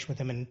conversation with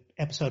them in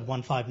episode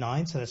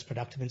 159. So that's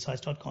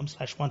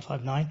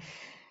productiveinsights.com/159.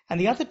 And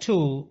the other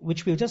tool,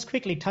 which we'll just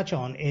quickly touch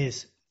on,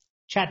 is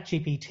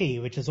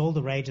ChatGPT, which is all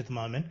the rage at the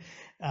moment.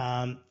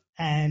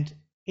 And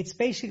it's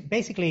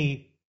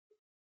basically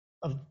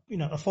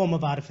a form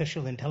of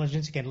artificial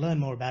intelligence. You can learn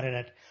more about it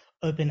at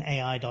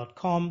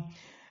openai.com.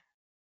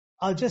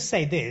 I'll just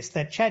say this,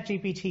 that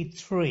ChatGPT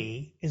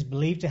 3 is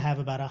believed to have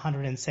about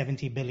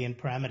 170 billion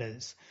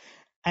parameters.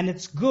 And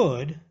it's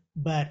good,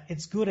 but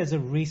it's good as a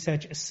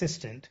research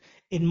assistant.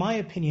 In my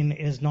opinion,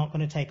 it is not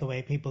going to take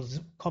away people's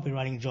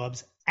copywriting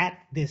jobs at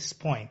this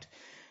point.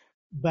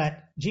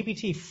 But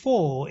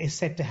GPT-4 is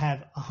set to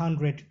have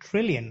 100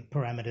 trillion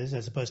parameters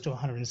as opposed to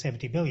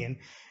 170 billion.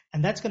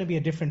 And that's going to be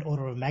a different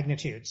order of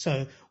magnitude.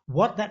 So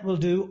what that will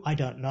do, I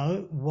don't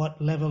know.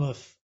 What level of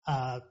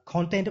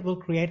content it will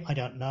create, I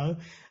don't know.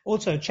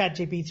 Also,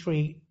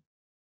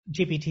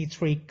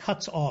 GPT-3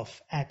 cuts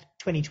off at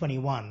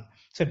 2021.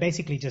 So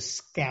basically just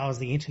scours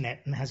the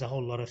internet and has a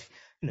whole lot of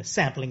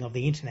sampling of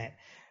the internet.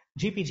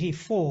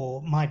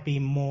 GPT-4 might be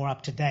more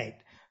up to date.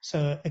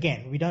 So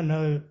again, we don't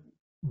know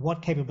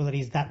what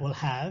capabilities that will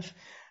have.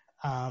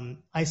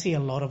 I see a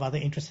lot of other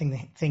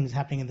interesting things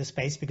happening in this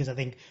space because I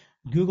think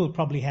Google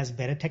probably has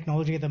better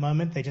technology at the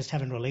moment. They just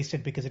haven't released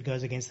it because it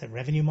goes against their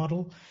revenue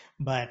model,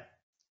 but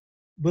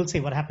we'll see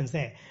what happens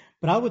there.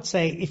 But I would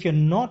say if you're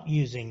not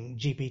using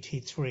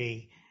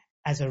GPT-3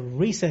 as a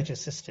research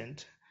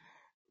assistant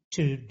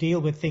to deal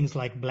with things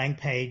like blank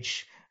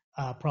page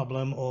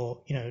problem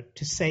or,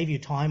 to save you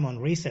time on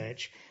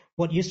research,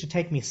 what used to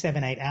take me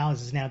 7-8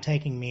 hours is now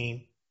taking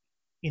me,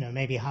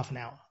 maybe half an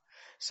hour.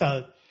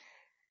 So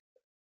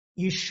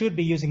you should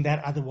be using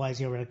that.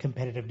 Otherwise, you're at a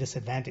competitive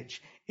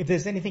disadvantage. If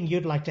there's anything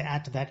you'd like to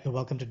add to that, you're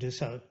welcome to do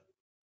so.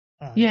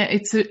 Yeah,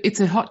 it's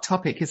a hot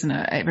topic, isn't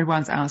it?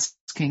 Everyone's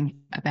asking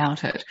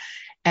about it.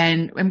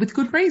 And with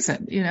good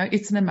reason.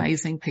 It's an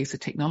amazing piece of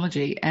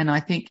technology. And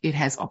I think it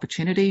has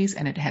opportunities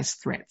and it has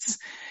threats.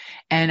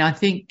 And I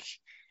think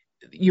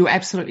you're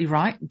absolutely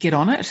right. Get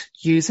on it,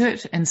 use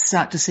it, and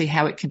start to see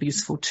how it can be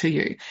useful to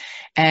you.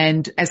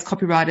 And as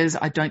copywriters,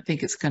 I don't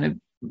think it's going to,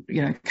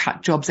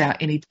 cut jobs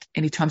out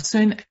anytime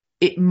soon.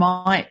 It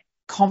might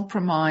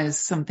compromise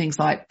some things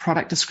like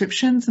product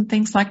descriptions and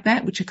things like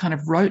that, which are kind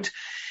of rote.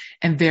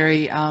 and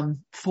very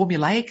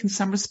formulaic in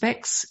some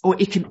respects, or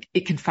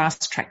it can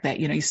fast track that.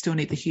 You still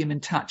need the human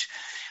touch.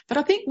 But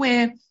I think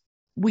where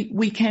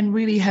we can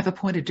really have a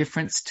point of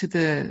difference to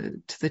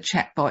the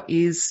chatbot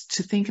is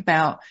to think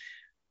about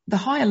the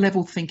higher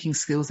level thinking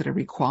skills that are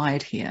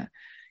required here.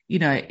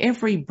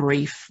 Every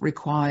brief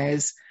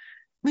requires,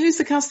 who's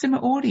the customer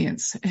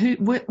audience?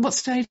 What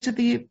stage of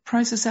the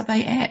process are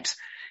they at?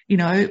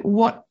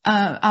 What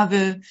are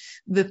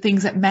the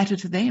things that matter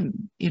to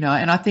them? And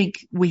I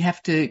think we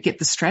have to get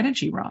the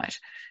strategy right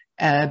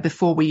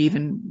before we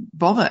even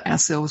bother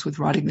ourselves with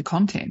writing the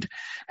content.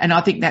 And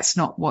I think that's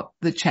not what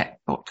the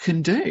chatbot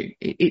can do.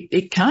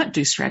 It can't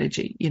do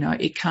strategy.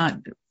 It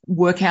can't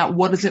work out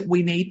what is it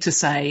we need to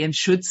say and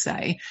should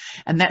say.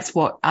 And that's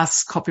what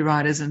us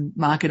copywriters and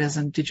marketers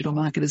and digital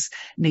marketers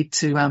need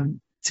to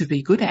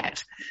be good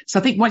at. So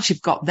I think once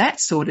you've got that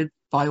sorted,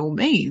 by all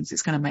means,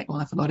 it's going to make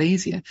life a lot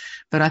easier.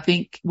 But I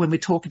think when we're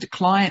talking to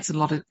clients, and a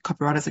lot of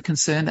copywriters are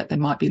concerned that they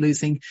might be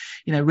losing,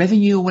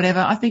 revenue or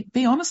whatever, I think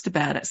be honest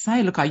about it.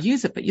 Say, look, I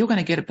use it, but you're going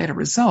to get a better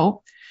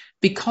result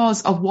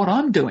because of what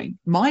I'm doing,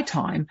 my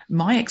time,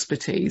 my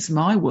expertise,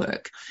 my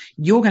work.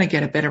 You're going to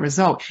get a better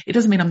result. It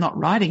doesn't mean I'm not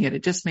writing it.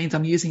 It just means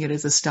I'm using it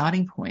as a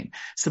starting point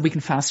so we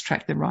can fast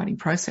track the writing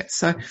process.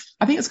 So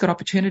I think it's got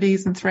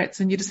opportunities and threats,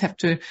 and you just have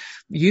to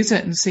use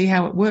it and see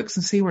how it works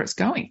and see where it's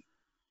going.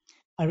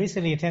 I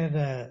recently attended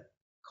a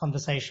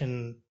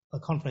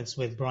conference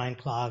with Brian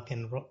Clark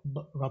and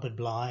Robert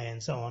Bly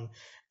and so on.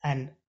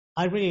 And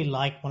I really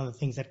liked one of the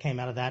things that came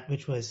out of that,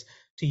 which was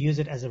to use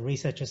it as a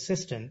research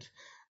assistant.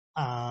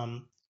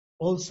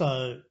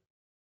 Also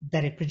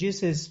that it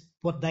produces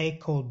what they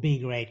call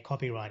B-grade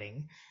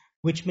copywriting,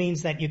 which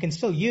means that you can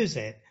still use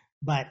it,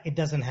 but it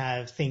doesn't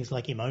have things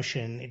like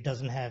emotion. It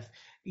doesn't have,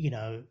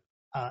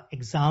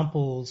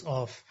 examples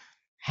of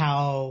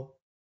how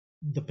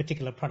the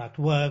particular product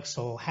works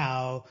or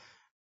how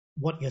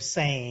what you're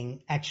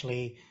saying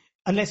actually,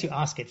 unless you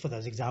ask it for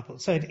those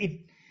examples. So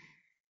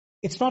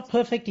it's not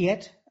perfect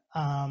yet.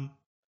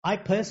 I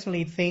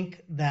personally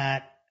think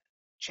that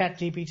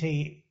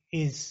ChatGPT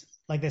is,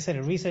 like they said,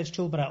 a research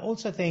tool, but I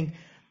also think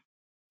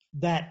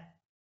that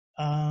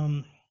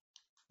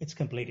it's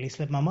completely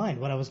slipped my mind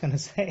what I was going to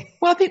say.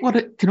 Well, I think what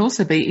it can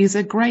also be is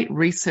a great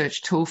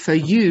research tool for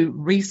you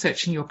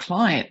researching your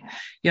client.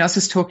 I was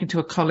just talking to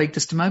a colleague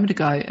just a moment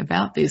ago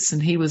about this,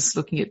 and he was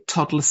looking at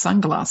toddler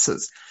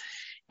sunglasses.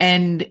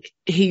 And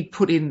he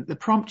put in the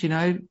prompt,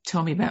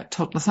 tell me about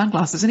toddler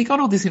sunglasses. And he got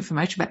all this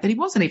information back that he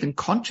wasn't even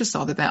conscious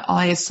of, about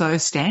ISO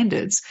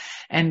standards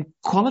and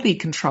quality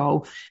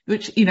control,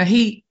 which,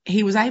 he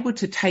was able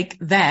to take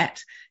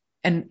that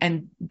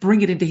and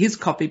bring it into his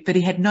copy, but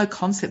he had no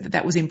concept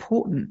that was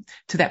important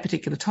to that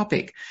particular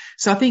topic.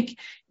 So I think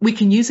we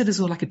can use it as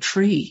like a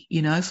tree,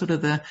 sort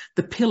of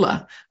the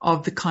pillar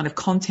of the kind of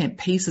content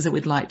pieces that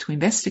we'd like to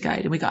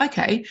investigate. And we go,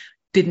 okay,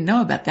 didn't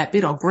know about that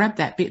bit. I'll grab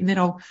that bit and then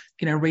I'll,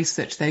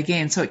 research that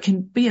again. So it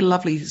can be a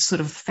lovely sort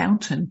of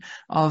fountain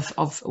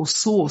or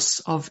source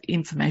of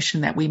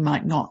information that we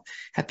might not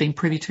have been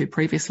privy to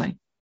previously.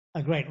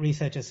 A great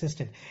research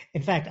assistant.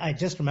 In fact, I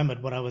just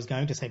remembered what I was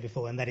going to say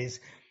before, and that is,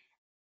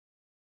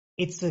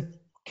 it's a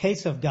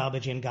case of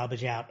garbage in,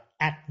 garbage out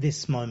at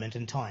this moment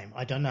in time.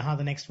 I don't know how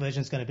the next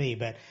version is going to be,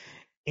 but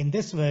in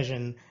this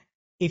version,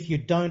 if you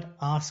don't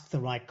ask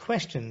the right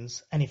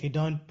questions and if you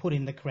don't put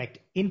in the correct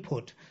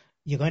input,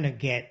 you're going to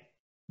get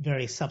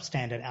very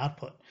substandard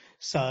output.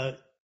 So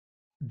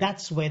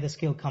that's where the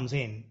skill comes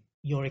in.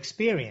 Your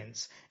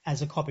experience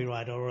as a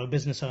copywriter or a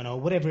business owner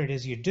or whatever it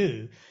is you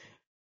do,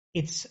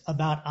 it's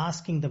about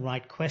asking the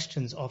right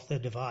questions of the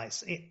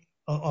device,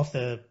 of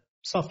the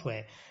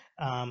software.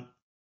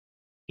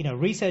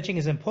 Researching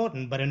is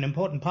important, but an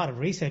important part of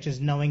research is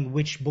knowing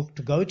which book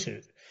to go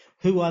to.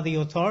 Who are the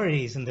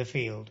authorities in the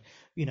field?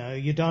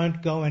 You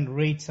don't go and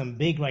read some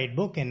B-grade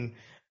book and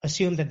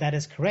assume that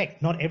is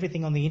correct. Not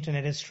everything on the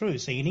internet is true.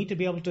 So you need to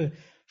be able to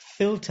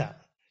filter.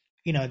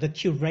 The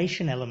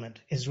curation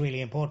element is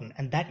really important,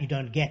 and that you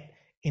don't get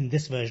in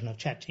this version of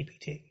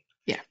ChatGPT.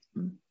 Yeah.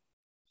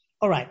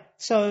 All right.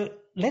 So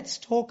let's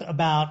talk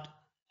about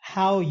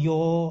how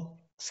your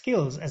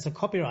skills as a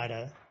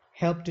copywriter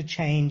help to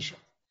change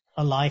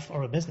a life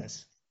or a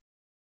business.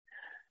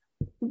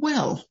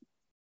 Well,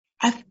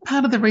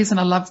 part of the reason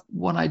I love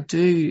what I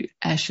do,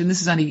 Ash, and this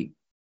has only,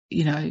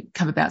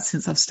 come about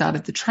since I've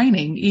started the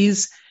training,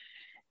 is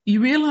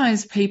you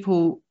realize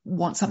people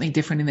want something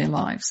different in their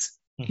lives.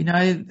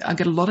 Mm-hmm. I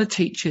get a lot of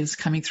teachers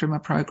coming through my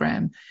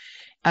program,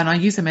 and I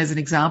use them as an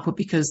example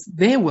because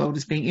their world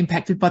is being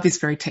impacted by this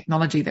very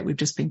technology that we've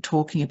just been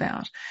talking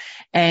about.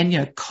 And,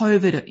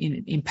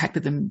 COVID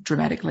impacted them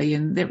dramatically,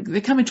 and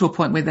they're coming to a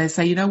point where they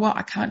say, you know what,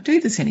 I can't do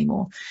this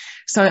anymore.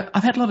 So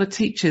I've had a lot of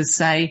teachers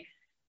say,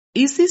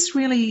 is this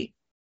really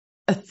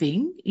a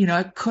thing?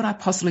 Could I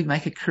possibly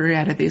make a career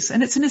out of this?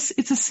 And it's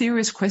a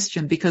serious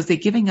question because they're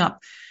giving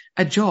up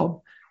a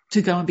job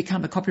to go and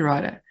become a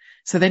copywriter.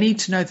 So they need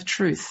to know the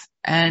truth.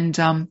 And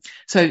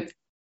so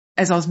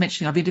as I was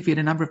mentioning, I've interviewed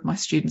a number of my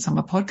students on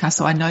my podcast,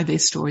 so I know their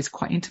stories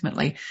quite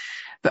intimately.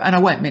 And I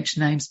won't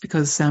mention names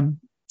because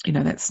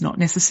that's not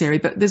necessary.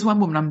 But there's one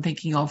woman I'm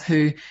thinking of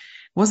who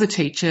was a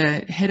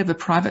teacher, head of a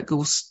private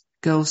girls'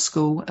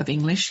 school of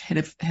English, head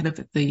of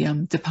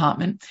the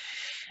department,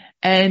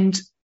 and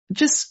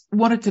just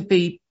wanted to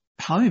be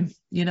home,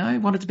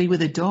 wanted to be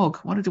with her dog,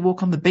 wanted to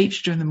walk on the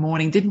beach during the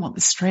morning, didn't want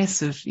the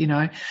stress of,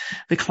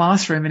 the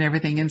classroom and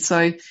everything. And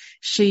so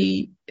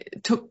she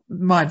took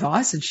my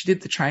advice and she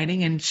did the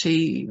training and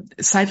she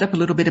saved up a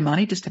little bit of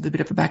money just to have a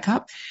bit of a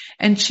backup.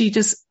 And she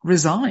just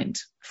resigned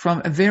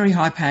from a very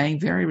high paying,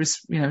 very,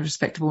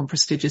 respectable and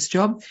prestigious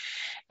job.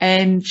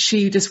 And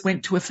she just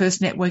went to her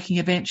first networking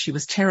event. She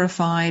was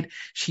terrified.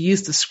 She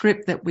used the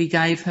script that we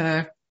gave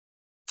her.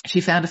 She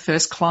found a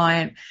first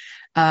client.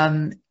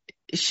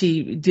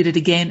 She did it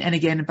again and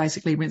again and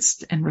basically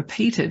rinsed and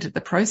repeated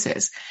the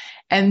process.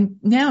 And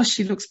now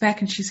she looks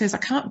back and she says, I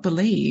can't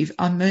believe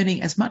I'm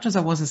earning as much as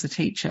I was as a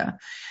teacher.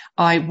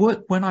 I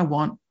work when I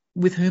want,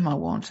 with whom I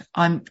want.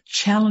 I'm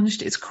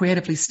challenged. It's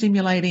creatively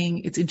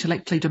stimulating. It's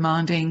intellectually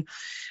demanding.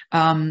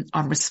 I'm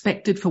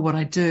respected for what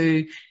I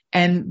do.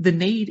 And the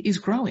need is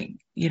growing,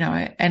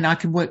 and I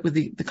can work with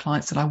the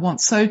clients that I want.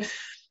 So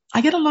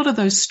I get a lot of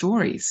those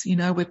stories,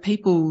 where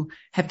people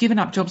have given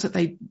up jobs that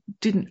they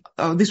didn't,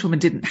 this woman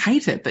didn't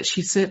hate it, but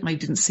she certainly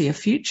didn't see a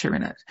future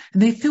in it.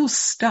 And they feel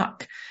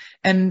stuck.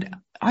 And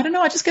I don't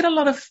know, I just get a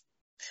lot of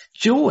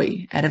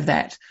joy out of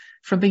that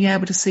from being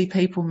able to see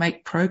people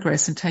make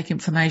progress and take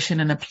information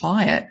and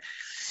apply it.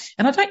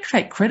 And I don't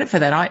take credit for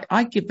that.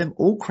 I give them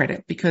all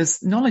credit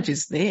because knowledge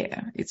is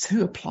there. It's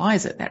who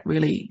applies it that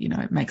really,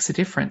 makes a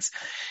difference.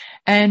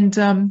 And,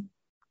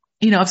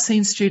 I've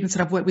seen students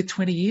that I've worked with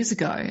 20 years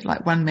ago,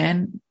 like one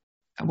man,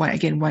 I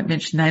won't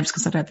mention names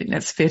because I don't think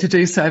that's fair to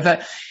do so,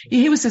 but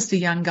he was just a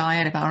young guy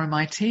out of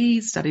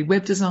RMIT, studied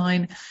web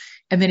design,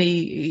 and then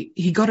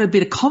he got a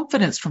bit of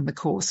confidence from the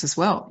course as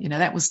well.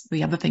 That was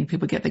the other thing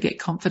people get, they get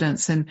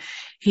confidence. And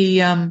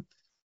he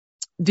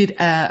did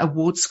a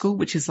award school,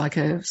 which is like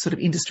a sort of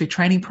industry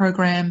training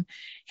program.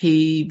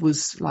 He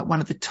was like one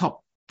of the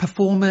top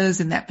performers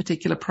in that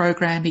particular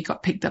program. He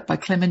got picked up by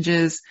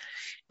Clemengers.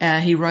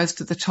 He rose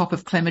to the top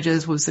of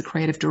Clemengers, was the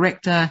creative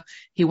director.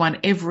 He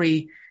won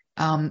every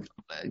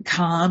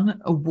Cannes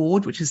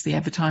award, which is the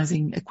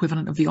advertising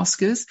equivalent of the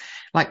Oscars,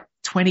 like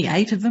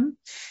 28 of them.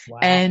 Wow.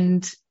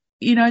 And,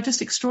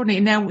 just extraordinary.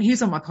 Now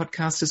he's on my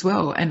podcast as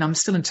well, and I'm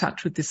still in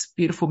touch with this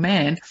beautiful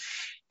man.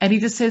 And he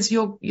just says,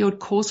 your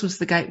course was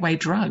the gateway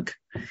drug.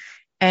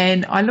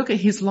 And I look at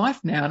his life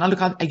now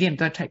and again,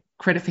 don't take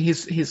credit for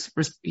his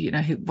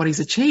what he's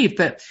achieved,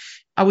 but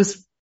I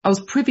was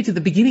privy to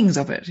the beginnings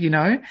of it,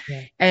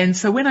 Yeah. And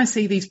so when I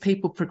see these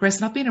people progress,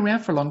 and I've been around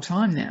for a long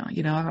time now,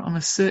 I'm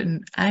a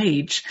certain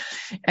age,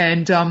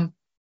 and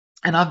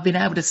I've been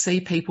able to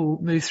see people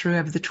move through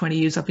over the 20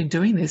 years I've been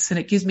doing this, and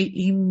it gives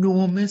me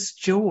enormous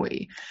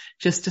joy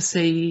just to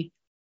see,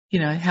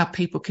 how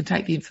people can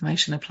take the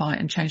information, apply it,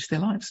 and change their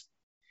lives.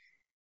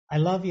 I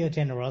love your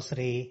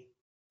generosity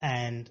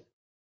and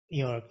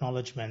your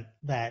acknowledgement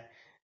that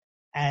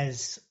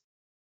as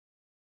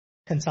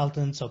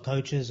consultants or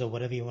coaches or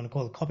whatever you want to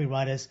call it,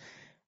 copywriters,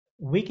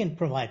 we can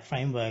provide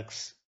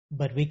frameworks,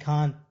 but we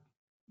can't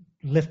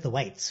lift the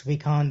weights. We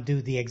can't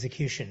do the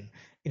execution.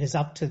 It is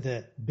up to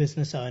the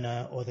business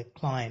owner or the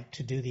client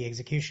to do the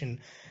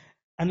execution,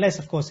 unless,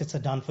 of course, it's a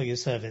done-for-you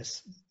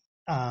service,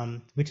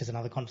 which is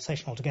another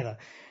conversation altogether.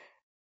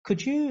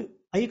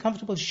 Are you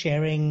comfortable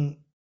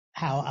sharing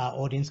how our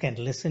audience can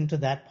listen to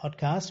that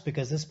podcast?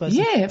 Because this person...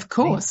 Yeah, of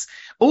course.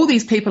 All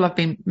these people I've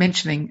been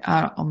mentioning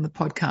are on the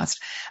podcast.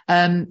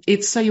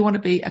 It's So You Want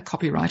to Be a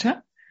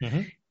Copywriter.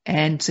 Mm-hmm.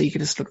 And so you can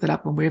just look that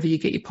up on wherever you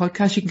get your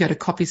podcast. You can go to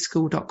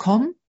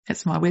copyschool.com.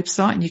 That's my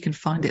website, and you can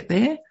find it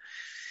there.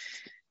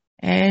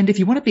 And if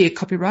you want to be a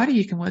copywriter,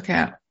 you can work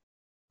out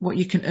what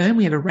you can earn.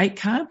 We have a rate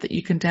card that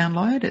you can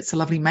download. It's a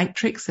lovely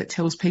matrix that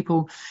tells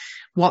people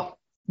what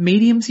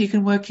mediums you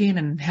can work in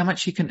and how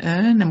much you can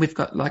earn. And we've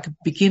got like a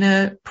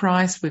beginner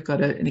price. We've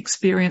got an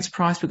experienced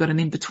price. We've got an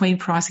in-between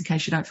price in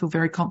case you don't feel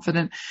very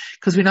confident.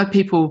 Because we know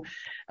people,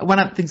 one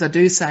of the things I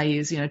do say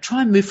is,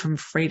 try and move from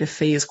free to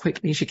fee as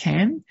quickly as you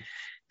can,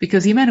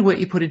 because the amount of work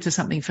you put into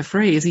something for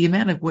free is the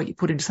amount of work you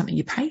put into something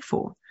you pay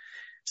for.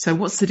 So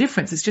what's the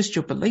difference? It's just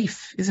your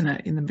belief, isn't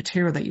it, in the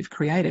material that you've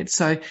created.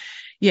 So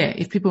yeah,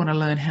 if people want to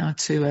learn how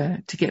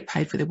to get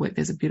paid for their work,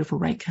 there's a beautiful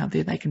rate card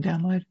there they can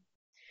download.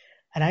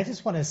 And I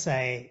just want to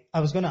say, I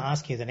was going to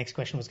ask you, the next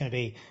question was going to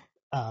be,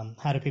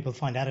 how do people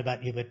find out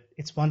about you? But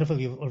it's wonderful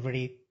you've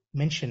already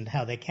mentioned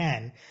how they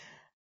can.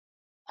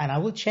 And I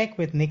will check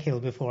with Nikhil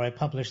before I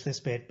publish this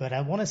bit, but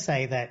I want to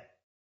say that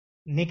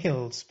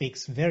Nikhil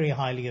speaks very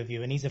highly of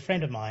you, and he's a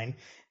friend of mine,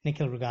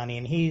 Nikhil Rugani,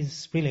 and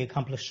he's really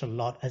accomplished a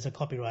lot as a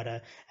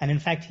copywriter. And in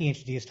fact, he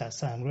introduced us,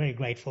 so I'm very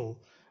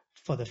grateful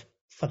for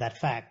that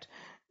fact.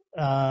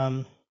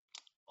 Or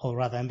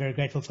rather, I'm very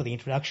grateful for the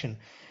introduction.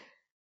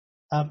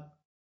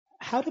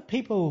 How do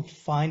people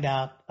find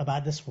out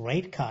about this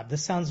rate card?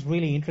 This sounds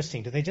really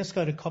interesting. Do they just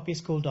go to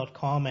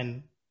copyschool.com,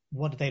 and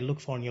what do they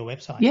look for on your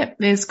website? Yep,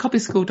 there's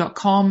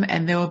copyschool.com,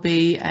 and there will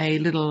be a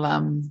little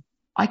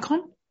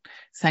icon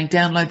saying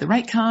download the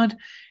rate card,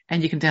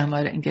 and you can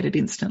download it and get it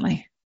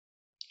instantly.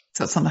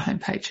 So it's on the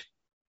homepage.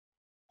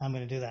 I'm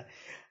going to do that.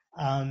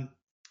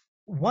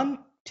 One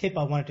tip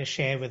I wanted to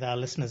share with our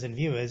listeners and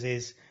viewers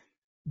is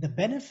the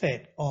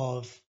benefit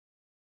of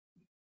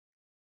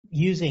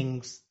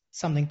using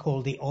something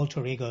called the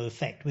alter ego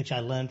effect, which I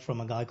learned from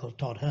a guy called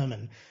Todd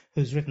Herman,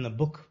 who's written a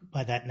book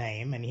by that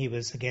name, and he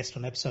was a guest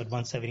on episode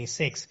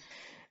 176.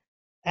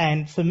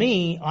 And for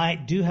me, I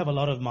do have a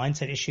lot of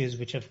mindset issues,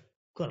 which have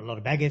got a lot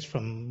of baggage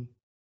from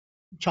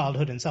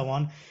childhood and so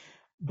on.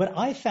 But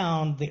I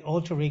found the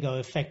alter ego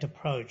effect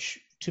approach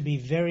to be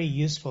very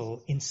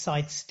useful in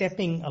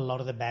sidestepping a lot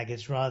of the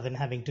baggage rather than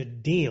having to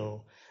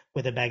deal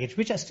with the baggage,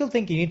 which I still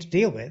think you need to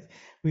deal with.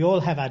 We all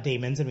have our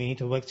demons and we need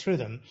to work through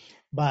them.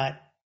 But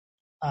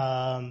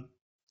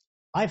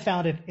I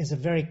found it is a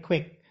very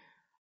quick,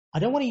 I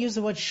don't want to use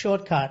the word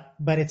shortcut,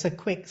 but it's a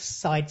quick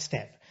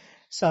sidestep.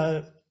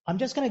 So I'm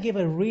just going to give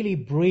a really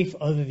brief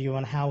overview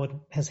on how it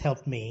has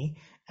helped me,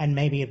 and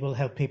maybe it will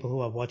help people who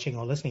are watching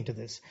or listening to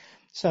this.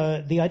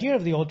 So the idea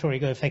of the alter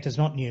ego effect is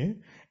not new.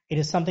 It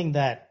is something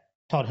that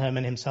Todd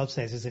Herman himself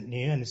says isn't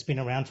new, and it's been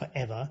around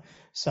forever.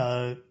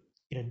 So,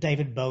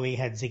 David Bowie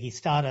had Ziggy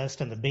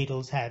Stardust, and the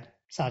Beatles had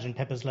Sgt.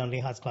 Pepper's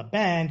Lonely Hearts Club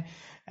Band,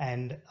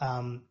 and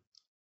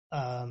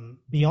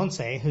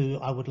Beyonce, who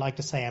I would like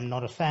to say I'm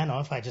not a fan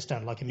of, I just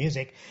don't like her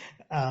music,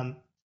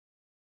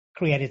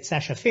 created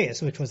Sasha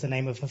Fierce, which was the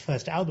name of her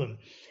first album.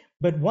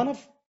 But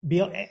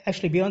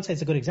Beyonce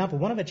is a good example.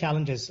 One of the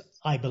challenges,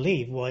 I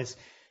believe, was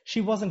she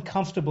wasn't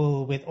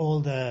comfortable with all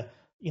the,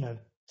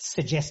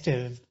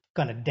 suggestive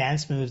kind of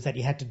dance moves that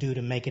you had to do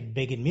to make it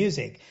big in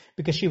music,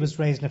 because she was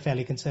raised in a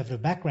fairly conservative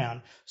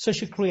background. So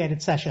she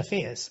created Sasha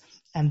Fierce,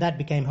 and that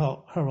became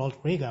her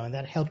alter ego, and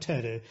that helped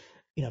her to,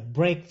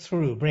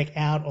 break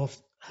out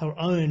of her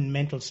own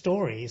mental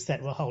stories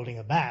that were holding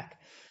her back.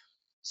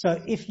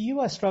 So if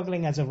you are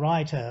struggling as a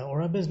writer or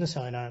a business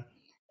owner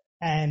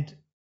and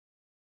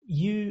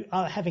you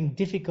are having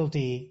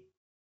difficulty,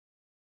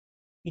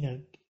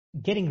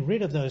 getting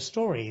rid of those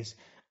stories,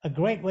 a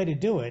great way to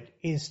do it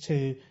is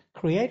to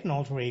create an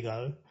alter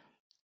ego,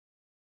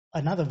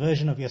 another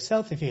version of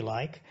yourself, if you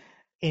like.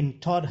 In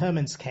Todd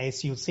Herman's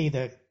case, you'll see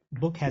the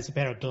book has a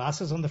pair of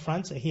glasses on the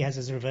front. So he has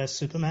his reverse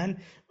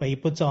Superman, where he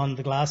puts on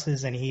the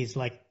glasses and he's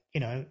like,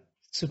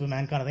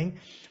 Superman kind of thing.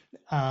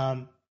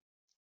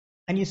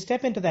 And you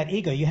step into that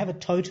ego, you have a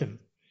totem,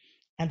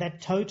 and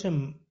that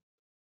totem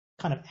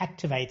kind of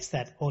activates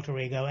that alter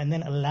ego and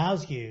then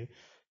allows you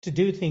to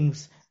do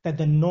things that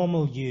the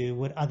normal you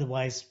would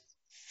otherwise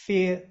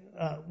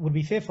would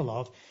be fearful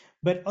of.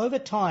 But over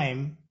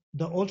time,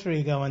 the alter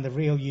ego and the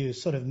real you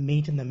sort of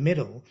meet in the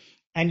middle,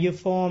 and you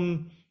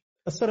form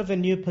a sort of a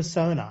new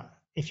persona,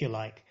 if you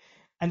like.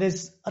 And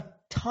there's a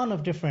ton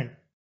of different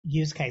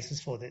use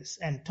cases for this.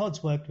 And Todd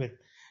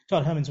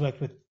Herman's worked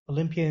with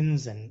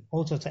Olympians and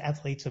all sorts of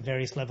athletes of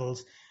various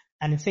levels,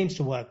 and it seems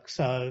to work.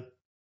 So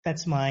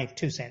that's my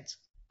 2 cents.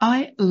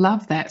 I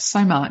love that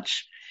so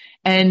much.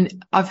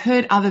 And I've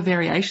heard other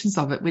variations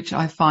of it, which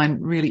I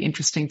find really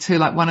interesting too.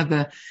 Like one of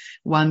the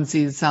ones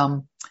is,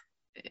 one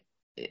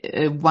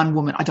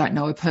woman, I don't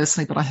know her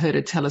personally, but I heard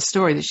her tell a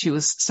story that she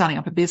was starting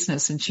up a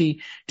business and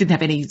she didn't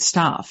have any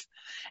staff,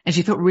 and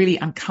she felt really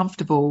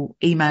uncomfortable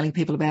emailing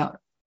people about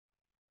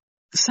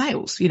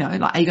sales,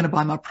 like, are you going to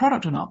buy my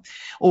product or not?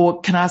 Or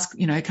can I ask,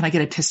 can I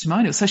get a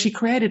testimonial? So she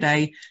created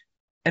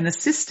an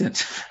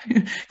assistant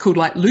called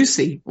like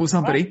Lucy or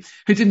somebody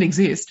who didn't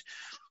exist.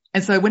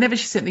 And so whenever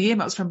she sent the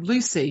emails from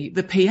Lucy,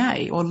 the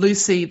PA, or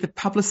Lucy, the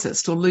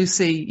publicist, or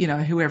Lucy,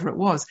 whoever it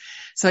was.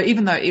 So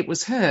even though it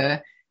was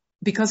her,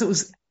 because it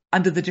was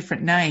under the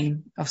different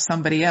name of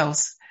somebody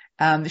else,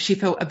 she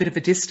felt a bit of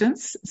a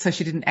distance. So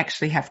she didn't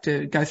actually have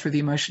to go through the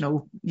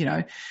emotional,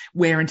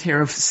 wear and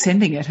tear of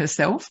sending it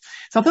herself.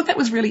 So I thought that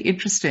was really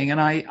interesting. And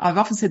I've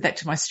often said that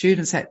to my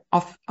students, that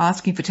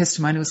asking for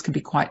testimonials can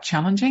be quite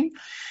challenging.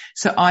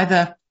 So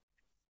either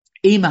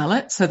email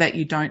it so that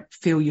you don't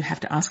feel you have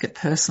to ask it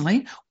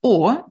personally,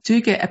 or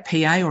do get a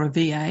PA or a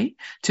VA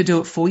to do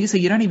it for you so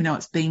you don't even know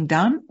it's being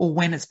done or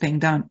when it's being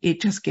done. It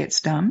just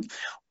gets done.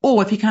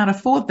 Or if you can't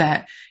afford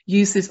that,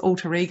 use this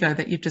alter ego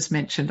that you've just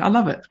mentioned. I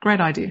love it. Great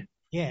idea.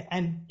 Yeah,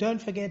 and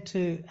don't forget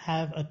to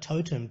have a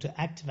totem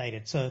to activate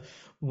it. So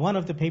one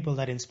of the people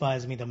that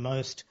inspires me the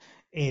most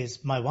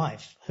is my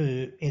wife,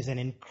 who is an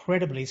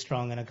incredibly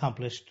strong and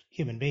accomplished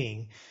human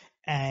being.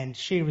 And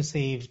she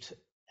received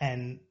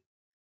a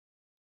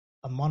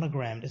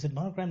monogrammed, is it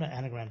monogrammed or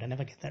anagrammed? I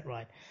never get that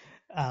right.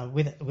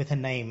 With her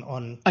name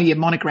on. Oh yeah,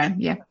 monogram.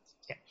 Yeah.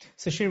 Yeah.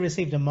 So she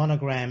received a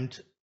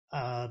monogrammed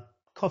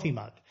coffee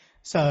mug.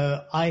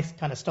 So I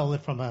kind of stole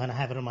it from her and I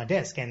have it on my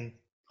desk, and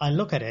I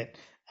look at it.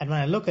 And when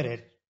I look at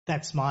it,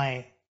 that's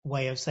my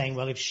way of saying,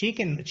 well, if she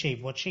can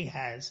achieve what she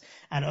has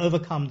and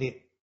overcome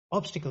the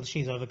obstacles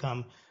she's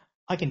overcome,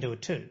 I can do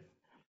it too.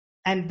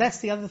 And that's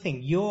the other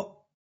thing. Your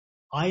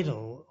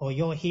idol or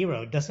your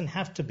hero doesn't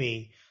have to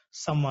be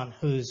someone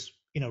who's,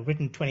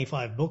 written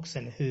 25 books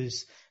and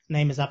whose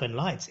name is up in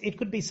lights. It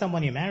could be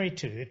someone you're married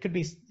to. It could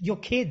be your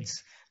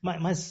kids.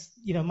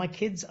 My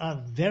kids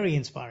are very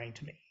inspiring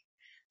to me.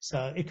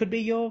 So it could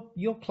be your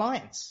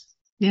clients.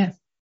 Yeah.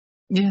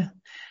 Yeah.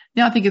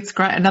 Yeah, I think it's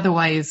great. Another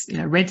way is,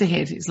 rent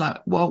ahead is like,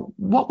 well,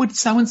 what would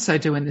so-and-so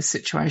do in this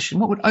situation?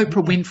 What would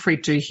Oprah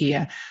Winfrey do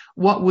here?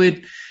 What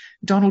would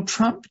Donald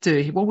Trump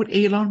do? What would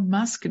Elon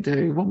Musk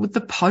do? What would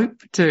the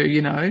Pope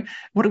do?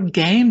 What would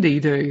Gandhi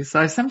do?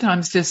 So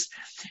sometimes just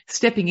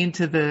stepping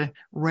into the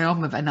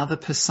realm of another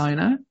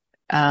persona,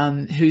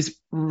 who's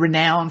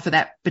renowned for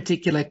that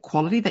particular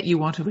quality that you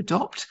want to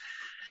adopt,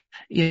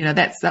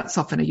 that's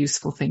often a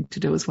useful thing to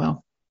do as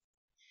well.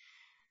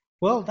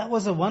 Well, that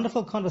was a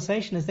wonderful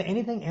conversation. Is there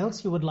anything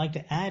else you would like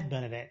to add,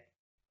 Bernadette?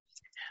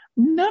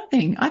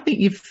 Nothing. I think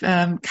you've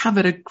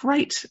covered a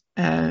great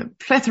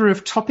plethora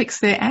of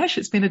topics there, Ash.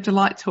 It's been a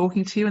delight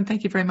talking to you, and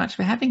thank you very much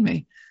for having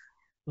me.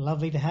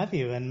 Lovely to have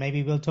you, and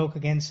maybe we'll talk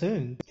again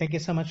soon. Thank you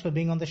so much for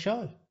being on the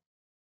show.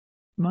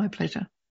 My pleasure.